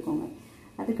அணி எடுத்துக்கோங்க.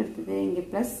 அதுக்கடுத்தது இங்கே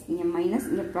ப்ளஸ், இங்கே மைனஸ்,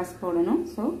 இங்கே ப்ளஸ் போடணும்.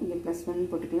 ஸோ இங்கே +1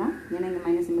 போட்டுக்கலாம், ஏன்னா இங்கே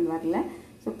மைனஸ் சிம்பிள் வரல.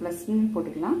 ஸோ +1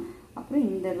 போட்டுக்கலாம். அப்புறம்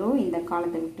இந்த ரோ இந்த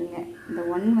காலத்தை விட்டுருங்க. இந்த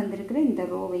 1 வந்திருக்கிற இந்த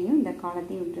ரோவையும் இந்த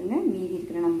காலத்தையும் விட்டுருங்க. மீதி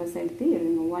இருக்கிற நம்பர்ஸ் எடுத்து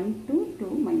எழுதுங்க. 1 2 2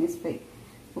 -5.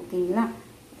 ஓகேங்களா.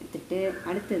 எடுத்துட்டு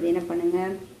அடுத்தது என்ன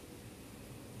பண்ணுங்கள்,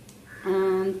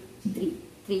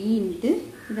 3 இன்ட்டு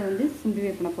இதை வந்து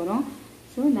சிம்பிளிஃபை பண்ண போகிறோம்.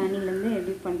 ஸோ நானிலேருந்து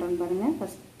எப்படி பண்ணுறோன்னு பாருங்கள்.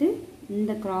 ஃபஸ்ட்டு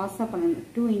இந்த க்ராஸாக பண்ணணும்.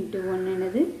 2 × 1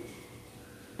 என்னது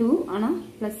 2. ஆனால்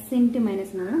ப்ளஸ் இன்ட்டு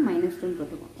மைனஸ்னால -2ன்னு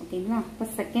போட்டுருக்கோம். ஓகேங்களா. இப்போ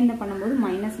செகண்டை பண்ணும்போது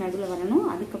மைனஸ் நடுவில் வரணும்.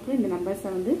 அதுக்கப்புறம் இந்த நம்பர்ஸை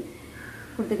வந்து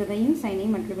கொடுத்துக்கிறதையும்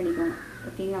சைனையும் மல்டிப்ளை பண்ணிக்கோங்க.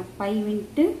 ஓகேங்களா. -5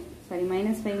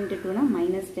 × 2னா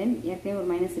 -10. ஏற்கனவே ஒரு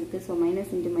மைனஸ் இருக்குது. So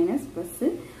minus into minus plus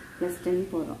 +10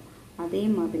 போடுறோம். அதே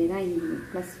மாதிரி தான் இங்கே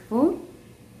 +4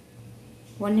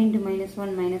 1 ×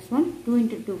 -1 -1 2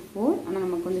 × 2 4. ஆனால்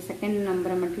நமக்கு வந்து செகண்ட்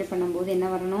நம்பரை மல்டிப்ளை பண்ணும்போது என்ன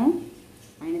வரணும்,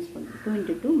 -4 2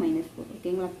 into 2 -4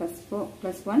 ஓகேங்களா +4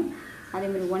 +1 அதே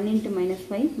மாதிரி 1 into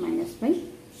 -5 -5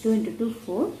 2 into 2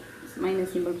 4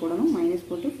 மைனஸ் சிம்பிள் போடணும் மைனஸ்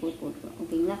போட்டு 4 போட்டுக்கிறோம்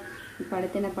ஓகேங்களா இப்போ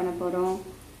அடுத்து என்ன பண்ண போகிறோம்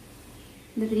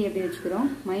இந்த 3 அப்படியே வச்சுக்கிறோம்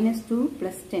 -2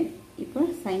 + 10 இப்போ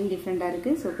சைன் டிஃப்ரெண்ட்டாக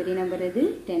இருக்குது ஸோ பெரிய நம்பர் இது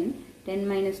 10 10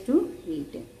 - 2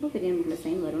 8 இப்போ பெரிய நம்பரில்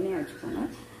சைன் வரும்னே வச்சுக்கோங்க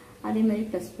அதே மாதிரி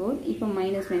 +4 இப்போ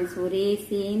மைனஸ் ஒரே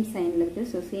சேம் சைனில் இருக்குது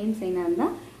ஸோ சேம் சைனாக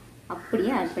இருந்தால்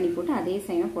அப்படியே ஆட் பண்ணி போட்டு அதே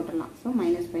சைனை போட்டுடலாம் ஸோ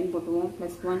 -5 போட்டுவோம்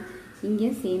 +1 இங்கே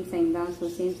சேம் சைன் தான் ஸோ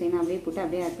சேம் சைனை அப்படியே போட்டு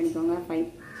அப்படியே ஆட் பண்ணிக்கோங்க 5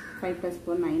 +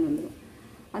 4 9 வந்துடும்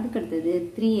அதுக்கடுத்தது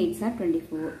 3 8s are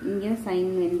 24 இங்கே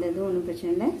சைன் எந்தது ஒன்றும்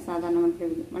பிரச்சனை இல்லை சாதாரண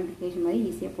மல்டிப்ளிகேஷன் மாதிரி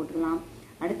ஈஸியாக போட்டுடலாம்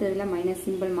அடுத்ததில் மைனஸ்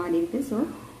சிம்பிள் மாறி இருக்குது ஸோ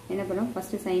என்ன பண்ணுறோம்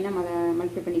ஃபஸ்ட்டு சைனை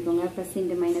மல்டிப்ளை பண்ணிக்கோங்க ப்ளஸ்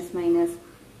இன்ட்டு மைனஸ்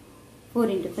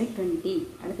 4 into 5 20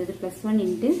 அடுத்தது +1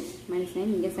 into -9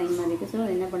 இங்கே சைன் மாதிரி இருக்குது ஸோ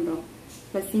என்ன பண்ணுறோம்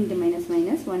ப்ளஸ் இன்ட்டு மைனஸ்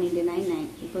 1 into 9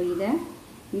 9 இப்போ இதை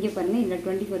இங்கே பாருங்கள் இதில்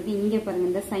 24 இங்கே பாருங்கள்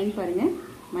இந்த சைன் பாருங்கள்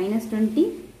 -20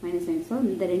 -9 ஸோ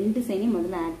இந்த ரெண்டு சைனையும்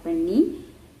முதல்ல ஆட் பண்ணி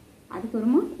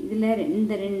அதுக்கப்புறமா இதில்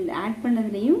இந்த ரெண்டு ஆட்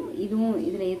பண்ணதுலேயும் இதுவும்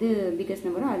இதில் எது பிகஸ்ட்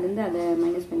நம்பரோ அதுலேருந்து அதை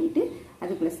மைனஸ் பண்ணிவிட்டு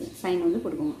அது ப்ளஸ் சைன் வந்து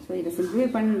கொடுக்கணும் ஸோ இதை சிம்பிளிஃபை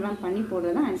பண்ணி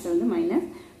போடுறது தான் ஆன்சர் வந்து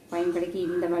 -5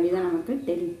 கிடைக்கும் இந்த வேல்யூ தான் நமக்கு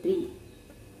del3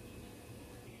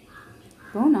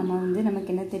 இப்போ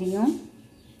நமக்கு என்ன தெரியும்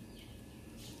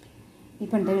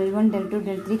இப்போ del1 del2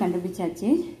 del3 கண்டுபிடிச்சாச்சு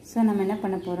ஸோ நம்ம என்ன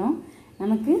பண்ண போகிறோம்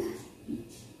நமக்கு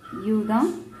u தான்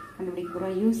கண்டுபிடிக்க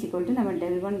போகிறோம் u = நம்ம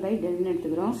del1/del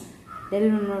எடுத்துக்கிறோம்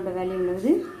del1ஓட வேல்யூ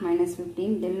உள்ளது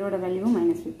 -15 del ஓட வேல்யூவும்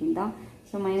 -15 தான்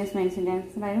ஸோ மைனஸ் கேன்சல்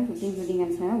ஆகிடும் 15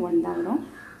 கேன்சல் ஆகிடும் 1 தான் வரும்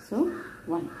ஸோ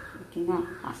 1 ஓகேங்களா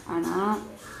ஆனால்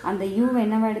அந்த யூவை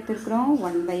என்னவா எடுத்துருக்குறோம்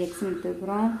 1/xன்னு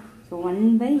எடுத்துருக்குறோம் ஸோ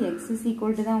 1/x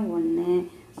 = தான் 1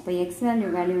 அப்போ எக்ஸ்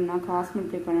வேல்யூனா கிராஸ்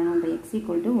மல்டிப்ளை பண்ணணும் அப்போ x =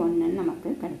 1ன்னு நமக்கு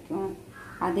கிடைக்கும்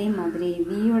அதே மாதிரி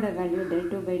வியோட வேல்யூ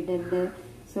del2/del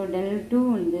ஸோ del2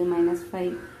 வந்து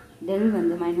 -5 del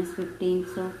வந்து -15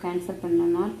 ஸோ கேன்சல்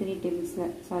பண்ணோம்னா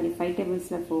 5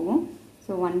 டேபிள்ஸில் போகும்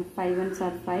so 5 1s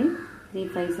are 5 3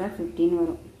 5s are 15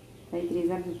 வரும் 5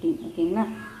 3s are 15 ஓகேங்களா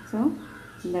ஸோ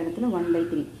இந்த இடத்துல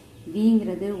 1/3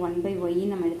 விங்கிறது 1/y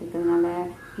நம்ம எடுத்துக்கிறதுனால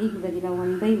விக்கு பதிலாக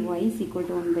 1/y =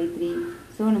 1/3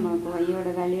 ஸோ நமக்கு ஒய்யோட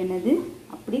வேல்யூ என்னது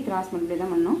அப்படியே கிராஸ் மல்டிப்ளை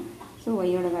தான் பண்ணோம் ஸோ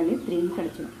ஒய்யோட வேல்யூ 3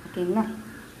 கிடச்சிடும் ஓகேங்களா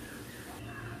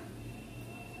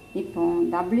இப்போ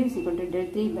w =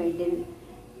 del3/del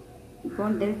இப்போ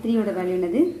del3ஓட வேல்யூ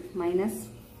என்னது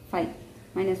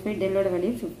 -5 delோட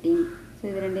வேல்யூ 15 ஸோ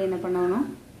இது ரெண்டு என்ன பண்ணணும்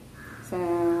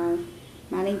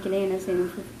மேலே கீழே என்ன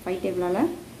செய்யணும் 5 டேபிளால்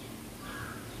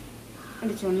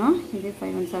அடிச்சோம்னா இது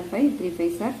 5 1s are 5 3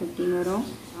 5s are 15 வரும்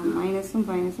மைனஸும்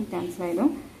கேன்சல்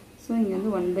ஆகிடும் ஸோ இங்கே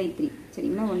வந்து 1/3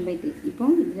 சரிங்களா 1/3 இப்போ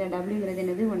இதில் டபிள்யூங்கிறது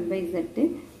என்னது 1/z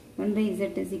 1/z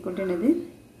 = என்னது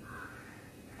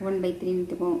 1/3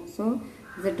 எடுத்துப்போம் ஸோ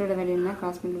ஜெட்டோட வேல்யூனா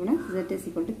கிராஸ் பண்ணிட்டோம்னா z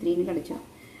 = 3ன்னு கிடச்சிடும்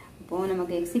அப்போது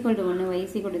நமக்கு x = 1 y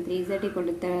 = 3 z =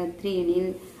 3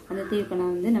 எனில் அந்த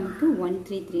தீர்க்கணம் வந்து நமக்கு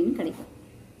 133ன்னு கிடைக்கும்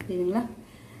புரியுதுங்களா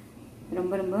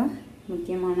ரொம்ப ரொம்ப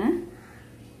முக்கியமான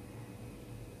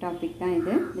டாபிக் தான்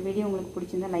இது இந்த வீடியோ உங்களுக்கு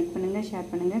பிடிச்சிருந்தா லைக் பண்ணுங்கள்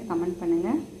ஷேர் பண்ணுங்கள் கமெண்ட்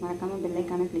பண்ணுங்கள் மறக்காமல் பெல்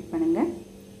ஐக்கானை கிளிக் பண்ணுங்கள்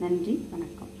நன்றி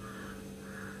வணக்கம்